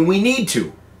life, and we need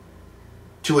to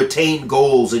attain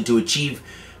goals and to achieve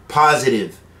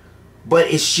positive. But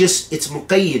it's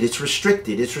muqayyid, it's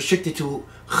restricted to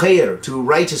khair, to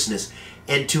righteousness,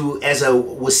 and to, as a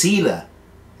wasila,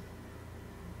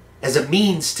 as a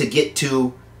means to get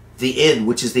to the end,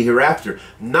 which is the hereafter,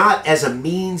 not as a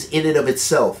means in and of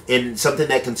itself, and something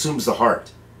that consumes the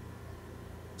heart.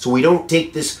 So we don't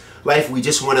take this life, we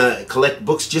just want to collect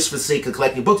books just for the sake of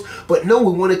collecting books, but no,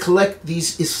 we want to collect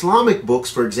these Islamic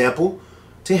books, for example,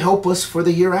 to help us for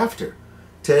the hereafter,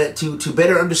 to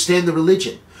better understand the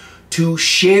religion, to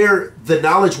share the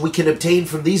knowledge we can obtain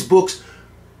from these books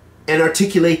and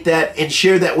articulate that and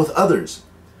share that with others,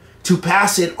 to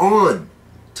pass it on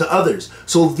to others.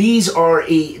 So these are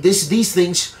these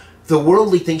things, the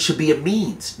worldly things, should be a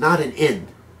means, not an end,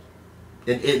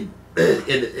 in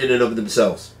and of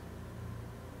themselves.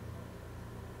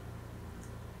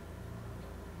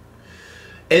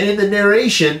 And in the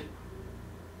narration,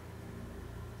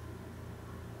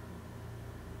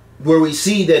 where we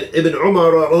see that Ibn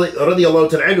Umar radiallahu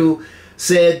ta'ala anhu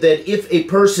said that if a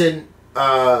person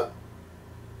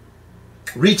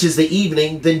reaches the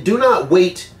evening, then do not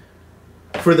wait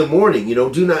for the morning. You know,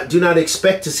 do not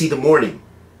expect to see the morning.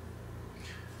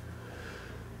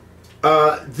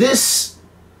 This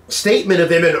statement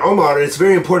of Ibn Umar, and it's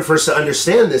very important for us to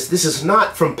understand this, this is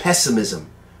not from pessimism.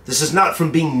 This is not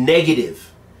from being negative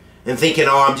and thinking,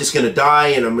 oh, I'm just going to die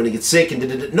and I'm going to get sick and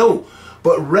da-da-da. No,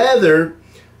 but rather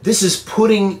this is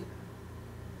putting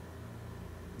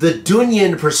the dunya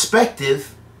in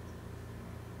perspective,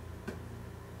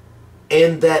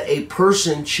 and that a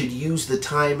person should use the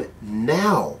time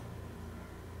now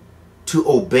to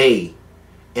obey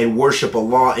and worship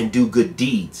Allah and do good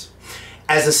deeds.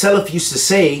 As the Salaf used to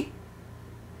say,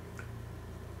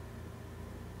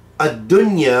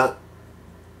 ad-dunya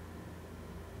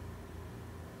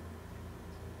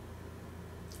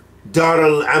dar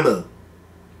al-amal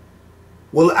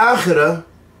wal-akhirah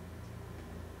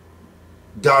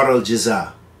dar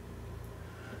al-jaza.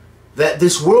 That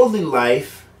this worldly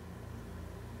life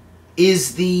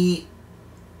is the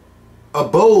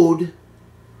abode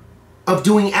of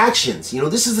doing actions. You know,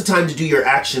 this is the time to do your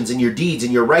actions and your deeds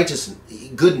and your righteous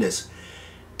goodness.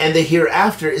 And the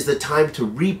hereafter is the time to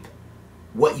reap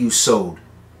what you sowed.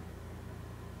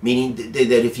 Meaning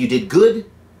that if you did good,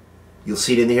 you'll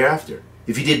see it in the hereafter.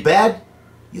 If you did bad,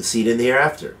 you'll see it in the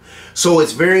hereafter. So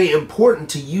it's very important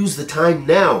to use the time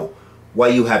now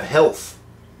while you have health.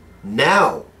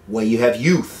 Now while you have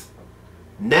youth.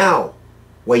 Now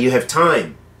while you have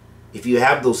time, if you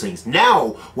have those things.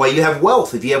 Now while you have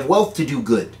wealth, if you have wealth to do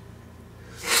good.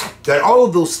 That all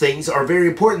of those things are very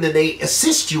important, and they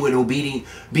assist you in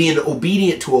being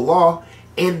obedient to Allah,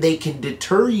 and they can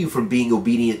deter you from being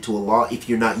obedient to Allah if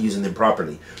you're not using them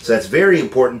properly. So that's very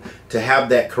important to have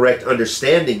that correct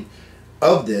understanding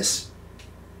of this.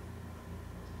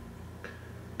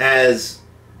 As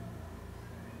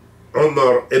Ibn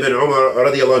Umar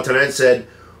radiallahu ta'ala said,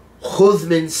 خُذْ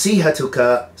مِنْ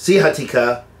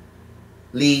صِحَتِكَ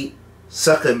li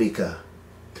sakamika,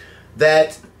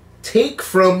 that take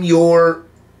from your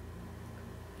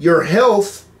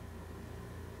health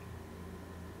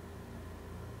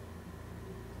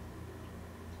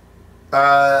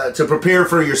prepare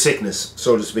for your sickness,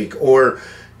 so to speak, or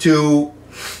to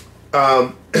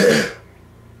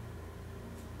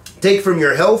take from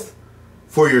your health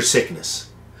for your sickness,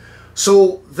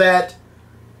 so that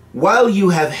while you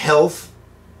have health,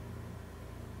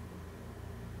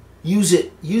 use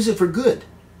it for good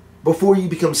before you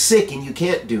become sick and you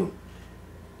can't do.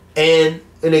 And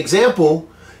an example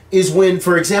is when,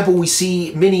 for example, we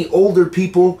see many older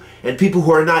people and people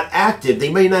who are not active.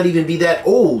 They may not even be that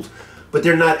old, but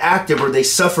they're not active, or they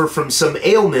suffer from some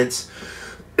ailments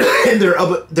and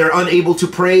they're unable to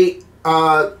pray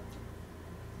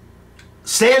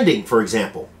standing, for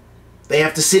example. They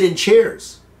have to sit in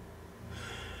chairs.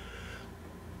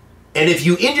 And if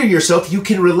you injure yourself, you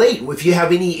can relate. If you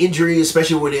have any injury,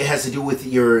 especially when it has to do with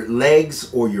your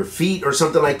legs or your feet or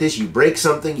something like this, you break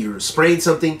something, you sprain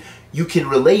something, you can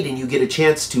relate, and you get a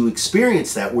chance to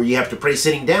experience that where you have to pray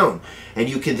sitting down. And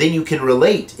you can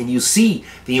relate, and you see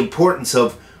the importance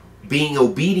of being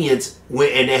obedient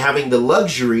and having the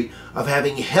luxury of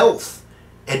having health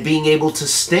and being able to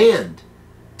stand,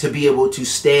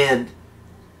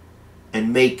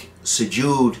 and make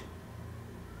sujood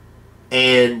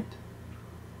and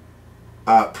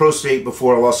prostrate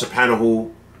before Allah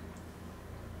subhanahu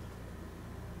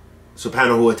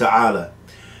wa ta'ala.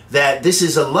 That this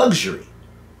is a luxury.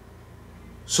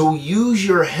 So use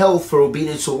your health for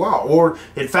obedience to Allah. Or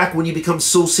in fact, when you become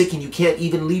so sick and you can't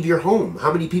even leave your home,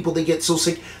 how many people, they get so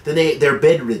sick then they're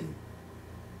bedridden.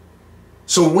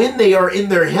 So when they are in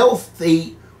their health,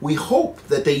 we hope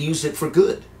that they use it for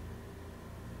good.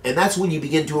 And that's when you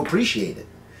begin to appreciate it.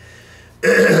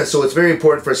 So it's very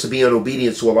important for us to be on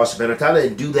obedience to Allah subhanahu wa ta'ala,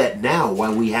 and do that now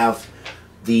while we have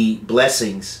the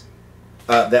blessings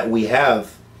that we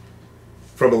have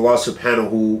from Allah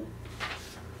subhanahu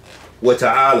wa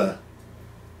ta'ala.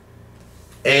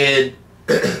 And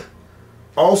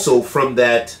also from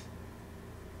that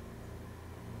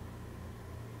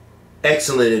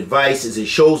excellent advice, as it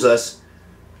shows us,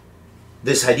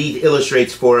 this hadith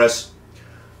illustrates for us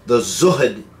the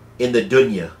zuhd in the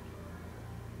dunya,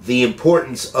 the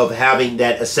importance of having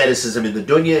that asceticism in the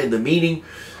dunya, in the meaning,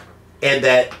 and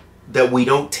that we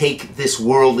don't take this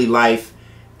worldly life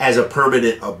as a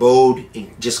permanent abode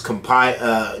and just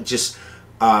compile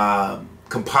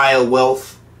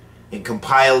wealth and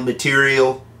compile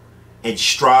material and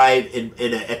strive and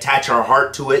attach our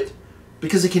heart to it,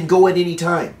 because it can go at any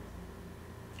time,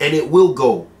 and it will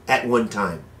go at one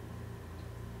time,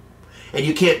 and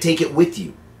you can't take it with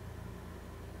you.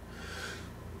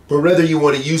 But rather you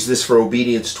want to use this for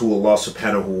obedience to Allah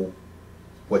subhanahu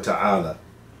wa ta'ala.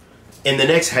 In the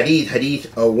next hadith,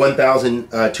 hadith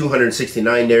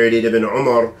 1269, narrated Ibn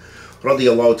Umar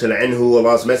radiyallahu ta'ala anhu,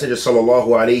 Allah's Messenger sallallahu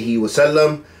alayhi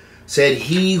wasallam said,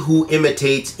 "He who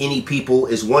imitates any people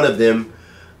is one of them."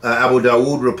 Abu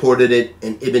Dawood reported it,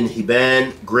 and Ibn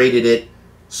Hibban graded it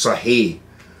sahih.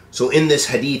 So in this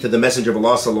hadith of the Messenger of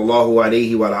Allah sallallahu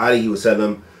alayhi wa alihi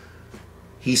wasallam,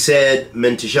 he said,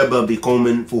 "Man tashabbaha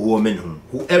biqawmin fahuwa minhum."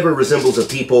 Whoever resembles a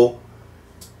people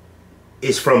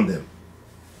is from them.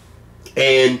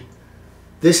 And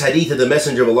this hadith of the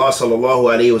Messenger of Allah sallallahu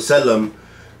alayhi wasallam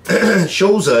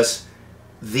shows us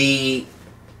the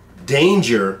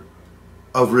danger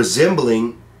of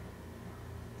resembling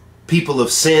people of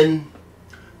sin,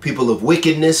 people of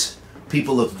wickedness,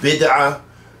 people of bid'ah,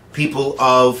 people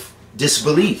of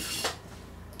disbelief.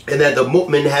 And that the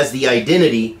mu'min has the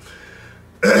identity,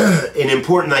 an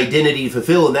important identity to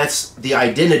fulfill, and that's the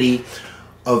identity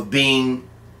of being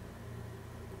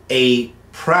a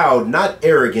proud, not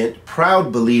arrogant,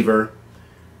 proud believer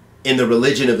in the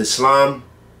religion of Islam,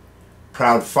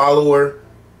 proud follower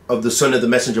of the Sunnah of the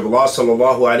Messenger of Allah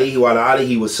sallallahu alaihi wa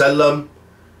alihi wasallam,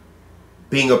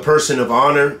 being a person of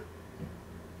honor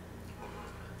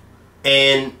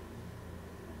and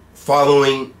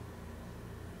following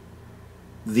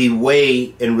the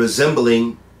way and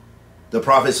resembling the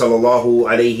Prophet sallallahu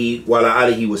alaihi wa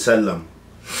alihi wasallam.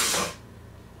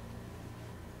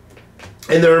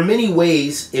 And there are many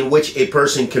ways in which a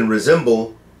person can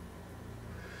resemble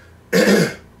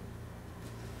a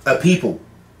people,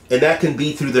 and that can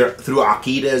be through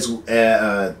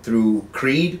aqidah, through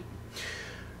creed.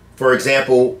 For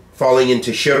example, falling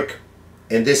into shirk,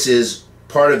 and this is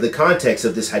part of the context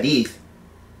of this hadith,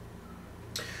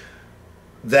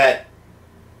 that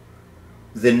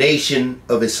the nation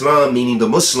of Islam, meaning the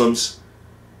Muslims,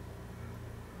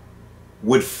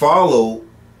 would follow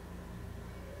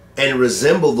and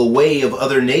resemble the way of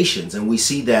other nations. And we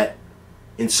see that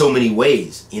in so many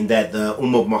ways, in that the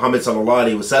Ummah of Muhammad sallallahu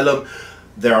alaihi wasallam,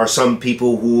 there are some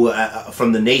people who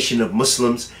from the nation of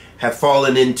Muslims have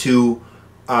fallen into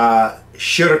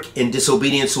shirk and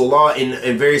disobedience to Allah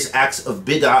in various acts of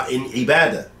bid'ah in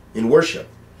ibadah, in worship.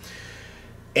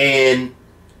 And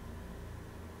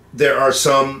there are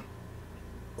some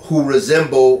who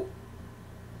resemble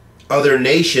other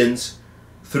nations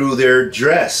through their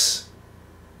dress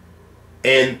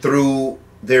and through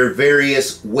their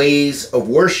various ways of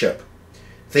worship,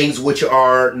 things which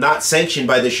are not sanctioned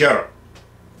by the Shara.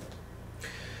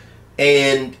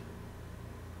 And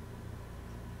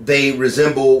they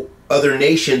resemble other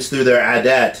nations through their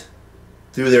adat,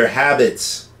 through their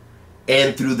habits,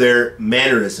 and through their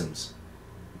mannerisms.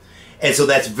 And so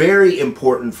that's very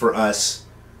important for us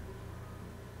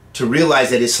to realize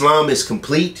that Islam is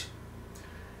complete,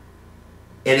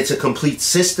 and it's a complete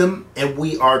system, and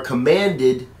we are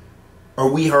commanded,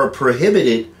 or we are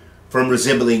prohibited from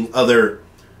resembling other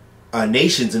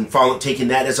nations and taking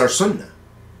that as our sunnah.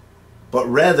 But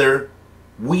rather,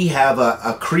 we have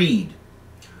a creed.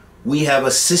 We have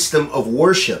a system of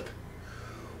worship.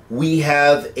 We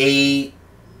have a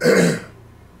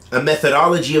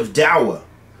methodology of da'wah.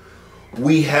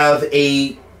 We have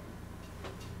a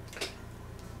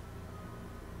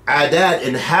adat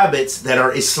and habits that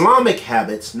are Islamic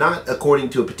habits, not according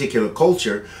to a particular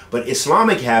culture, but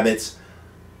Islamic habits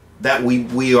that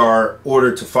we are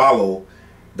ordered to follow,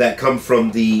 that come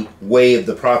from the way of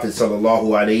the Prophet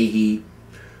sallallahu alaihi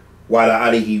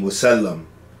wasallam.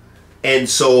 And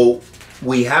so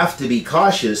we have to be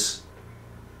cautious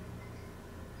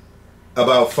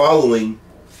about following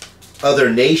other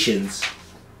nations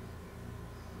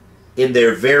in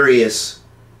their various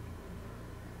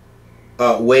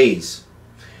ways.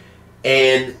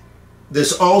 And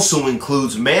this also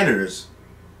includes manners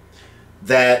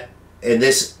that, and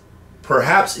this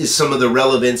perhaps is some of the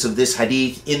relevance of this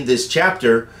hadith in this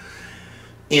chapter,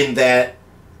 in that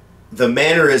the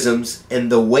mannerisms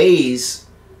and the ways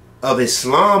of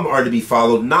Islam are to be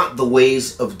followed, not the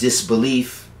ways of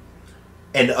disbelief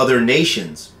and other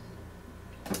nations,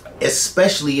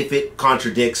 especially if it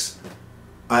contradicts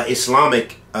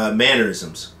Islamic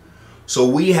mannerisms. So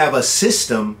we have a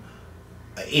system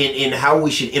in how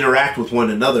we should interact with one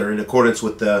another in accordance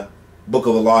with the Book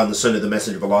of Allah and the Sunnah of the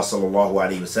Messenger of Allah sallallahu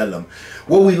alaihi wasallam.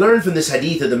 What we learn from this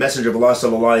hadith of the Messenger of Allah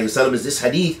sallallahu alaihi wasallam is this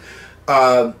hadith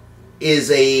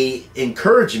is a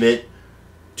encouragement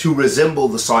to resemble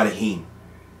the Salihin,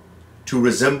 to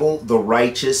resemble the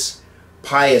righteous,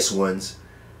 pious ones,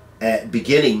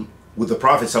 beginning with the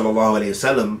Prophet sallallahu alaihi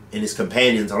wasallam and his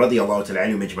companions radiyallahu ta'ala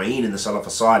anhum ajma'in and the Salaf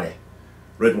as-Salih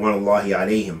ridwanullahi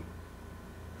alayhim.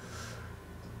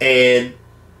 And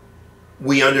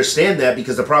we understand that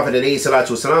because the Prophet alayhi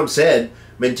salatu wasalam said,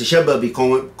 "Man tashabba bi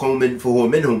qawmin fahuwa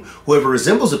minhum." Whoever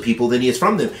resembles a people, then he is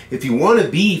from them. If you want to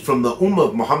be from the ummah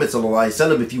of Muhammad sallallahu alaihi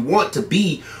wasallam, if you want to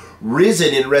be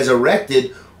risen and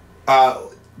resurrected, Yawm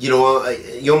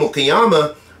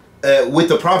al-Qiyamah, with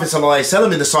the Prophet sallallahu alaihi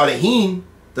wasallam and the Salihin,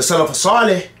 the Salaf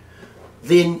as-Salih,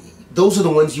 then those are the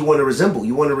ones you want to resemble.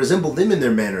 You want to resemble them in their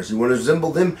manners. You want to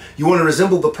resemble them. You want to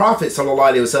resemble the Prophet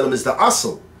sallallahu alaihi wasallam as the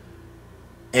asl.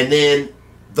 And then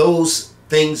those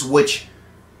things which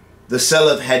the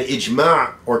Salaf had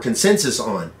ijma' or consensus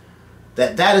on,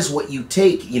 that is what you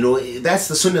take. That's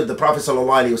the sunnah of the Prophet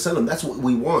sallallahu alaihi wasallam. That's what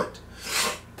we want.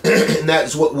 And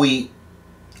that's what we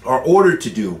are ordered to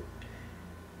do.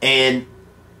 And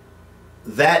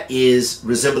that is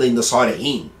resembling the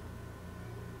Salihin.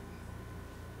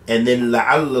 And then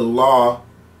لَعَلَّ اللَّهِ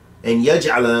and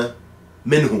يَجْعَلَ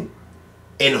مِنْهُمْ,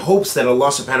 in hopes that Allah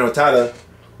subhanahu wa ta'ala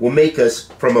will make us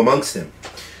from amongst them.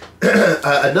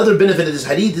 Another benefit of this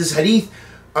hadith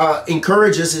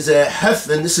encourages, is a hath,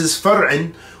 and this is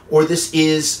far'an, or this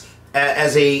is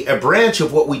as a branch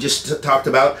of what we just talked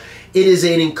about. It is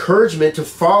an encouragement to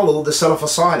follow the Salaf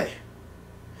as-Salih.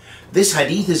 This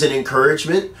hadith is an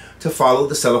encouragement to follow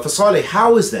the Salaf as-Salih.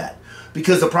 How is that?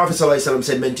 Because the Prophet ﷺ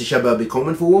said, "Man tashabbaha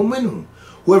biqawmin fahuwa minhum."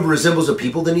 Whoever resembles a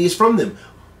people, then he is from them.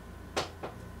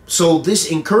 So this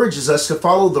encourages us to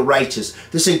follow the righteous.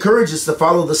 This encourages us to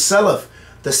follow the Salaf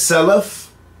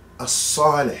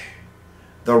as-Salih,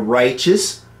 the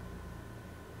righteous,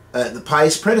 the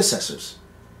pious predecessors.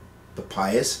 The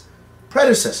pious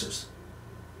predecessors.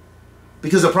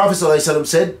 Because the Prophet ﷺ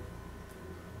said,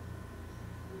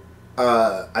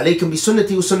 "Alaykum bi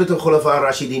sunnati wa sunnati al-khulafa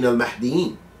ar-rashidin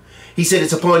al-mahdiyin." He said,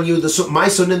 it's upon you my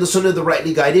sunnah and the sunnah of the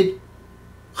rightly guided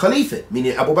Khalifah,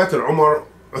 meaning Abu Bakr, Umar,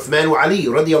 Uthman, wa Ali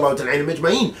radiyallahu ta'ala anhum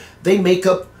ajma'in. They make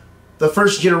up the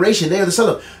first generation. They are the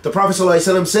Salaf. The Prophet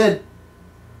ﷺ said,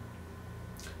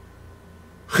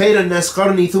 خَيْرَ النَّاسِ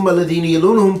قَرْنِي ثُمَّ الَّذِينَ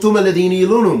يَلُونُهُمْ ثُمَّ الَّذِينَ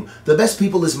يَلُونُهُمْ. The best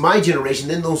people is my generation,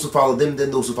 then those who follow them,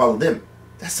 then those who follow them.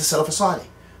 That's the Salaf as-Salih.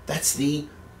 That's the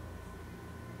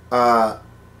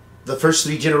the first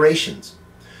 3 generations.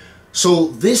 So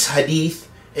this hadith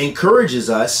encourages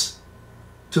us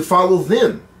to follow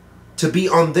them, to be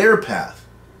on their path,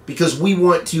 because we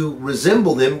want to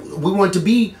resemble them. We want to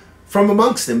be from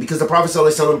amongst them, because the Prophet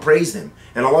ﷺ praised them,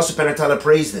 and Allah subhanahu wa ta'ala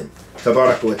praised them.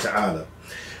 Tabarak wa ta'ala.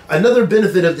 Another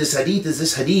benefit of this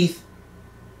hadith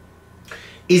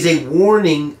is a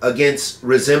warning against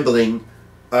resembling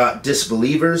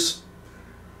disbelievers.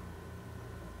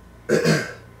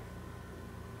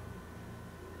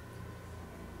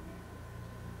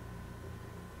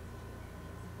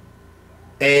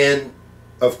 And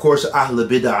of course, Ahl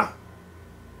Bid'ah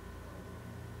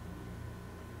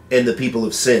and the people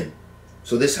of sin.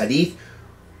 So this hadith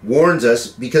warns us,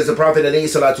 because the Prophet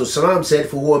ﷺ said,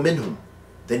 فَهُوَ مِنْهُمْ,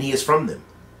 then he is from them.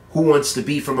 Who wants to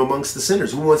be from amongst the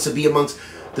sinners? Who wants to be amongst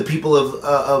the people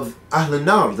of Ahl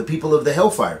Nar, the people of the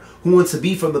hellfire? Who wants to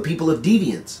be from the people of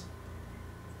deviance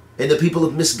and the people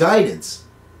of misguidance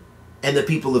and the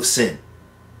people of sin?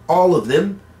 All of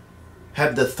them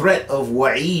have the threat of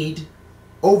wa'id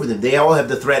over them. They all have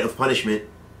the threat of punishment,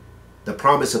 the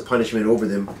promise of punishment over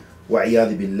them.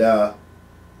 وَعِيَاذِ بِاللَّهِ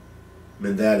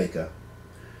مِنْ ذَلِكَ.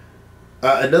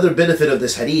 Another benefit of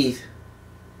this hadith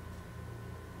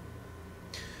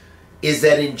is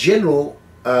that in general,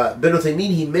 Ibn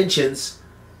Uthaymeen, he mentions,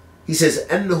 he says,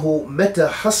 أَنَّهُ مَتَى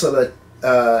حَصَلَ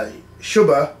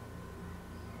شُبَهَ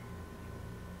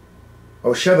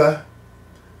أو شبه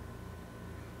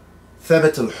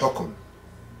ثبت الحكم.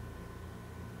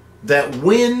 That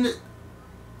when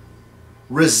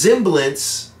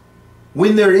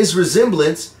there is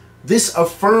resemblance, this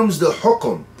affirms the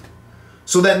hukum.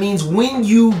 So that means when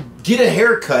you get a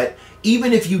haircut,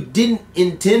 even if you didn't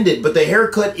intend it, but the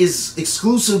haircut is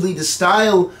exclusively the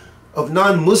style of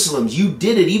non-Muslims, you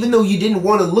did it, even though you didn't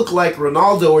want to look like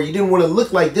Ronaldo, or you didn't want to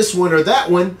look like this one or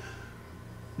that one,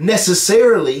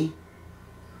 necessarily,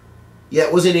 yeah,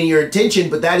 it wasn't in your intention,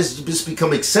 but that has just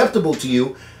become acceptable to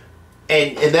you,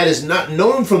 and that is not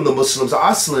known from the Muslims,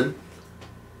 aslan,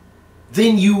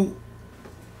 then you,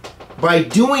 by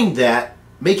doing that,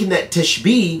 making that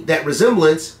tashbih, that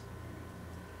resemblance,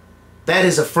 that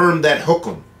has affirmed that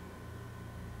hukum.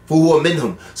 فَهُوَ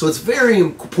مِنْهُمْ. So it's very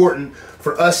important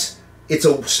for us, it's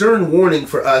a stern warning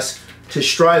for us to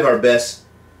strive our best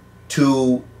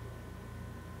to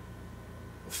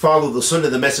follow the sunnah,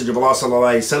 the message of Allah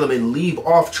sallallahu alaihi wasallam, and leave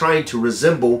off trying to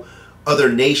resemble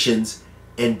other nations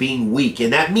and being weak.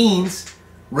 And that means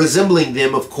resembling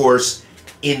them, of course,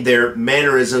 in their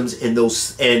mannerisms and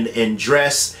those and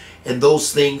dress and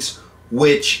those things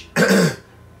which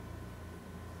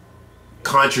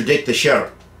contradict the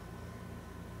Shara.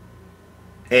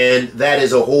 And that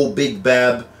is a whole big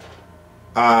bab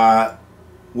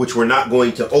which we're not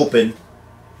going to open,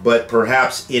 but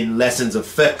perhaps in lessons of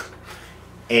fiqh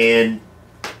and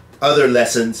other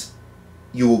lessons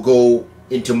you will go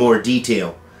into more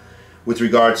detail with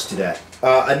regards to that.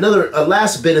 A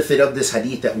last benefit of this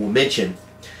hadith that we'll mention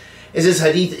is this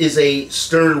hadith is a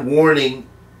stern warning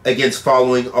against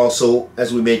following also,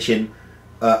 as we mentioned,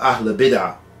 Ahl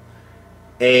Bid'ah.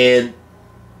 And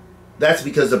that's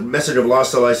because the Messenger of Allah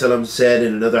sallallahu alaihi wasallam said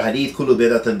in another hadith, "Kullu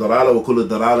bid'atin dalala wa kullu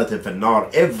dalalatin fin nar."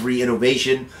 Every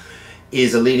innovation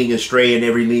is a leading astray, and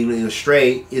every leading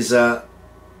astray is in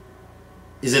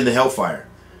the hellfire.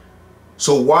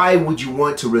 So why would you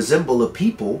want to resemble a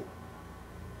people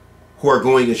who are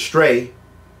going astray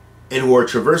and who are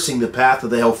traversing the path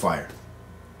of the hellfire?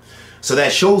 So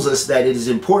that shows us that it is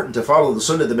important to follow the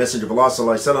sunnah of the Messenger of Allah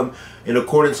sallallahu alaihi wasallam in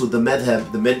accordance with the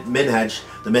madhab, the minhaj,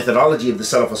 the methodology of the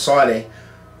Salaf as-Salih,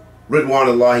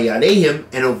 Ridwanullahi alayhim,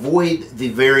 and avoid the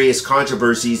various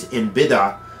controversies in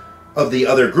bid'ah of the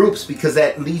other groups, because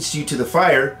that leads you to the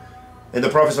fire. And the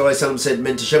Prophet sallallahu alaihi wasallam said,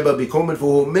 "Man tashabbaha biqawmin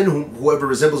fahuwa minhum." Whoever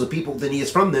resembles a people, then he is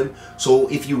from them. So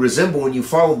if you resemble and you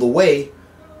follow the way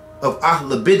of Ahl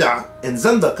Bid'ah and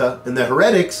Zandaka and the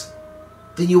heretics,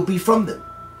 then you'll be from them.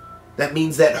 That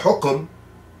means that hukum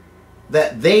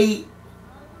that they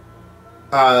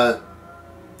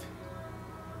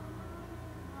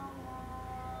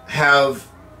have,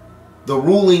 the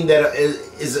ruling that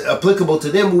is applicable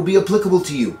to them will be applicable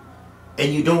to you.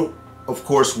 And you don't, of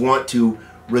course, want to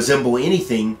resemble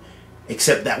anything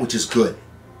except that which is good.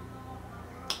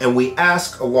 And we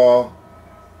ask Allah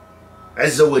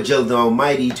Azza wa Jal, the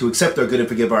Almighty, to accept our good and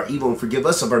forgive our evil, and forgive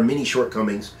us of our many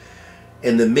shortcomings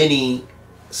and the many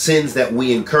sins that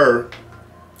we incur.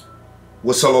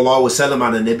 Wa sallallahu wa sallam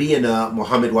ala nabiyyina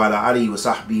Muhammad wa ala alihi wa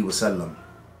sahbihi wa sallam.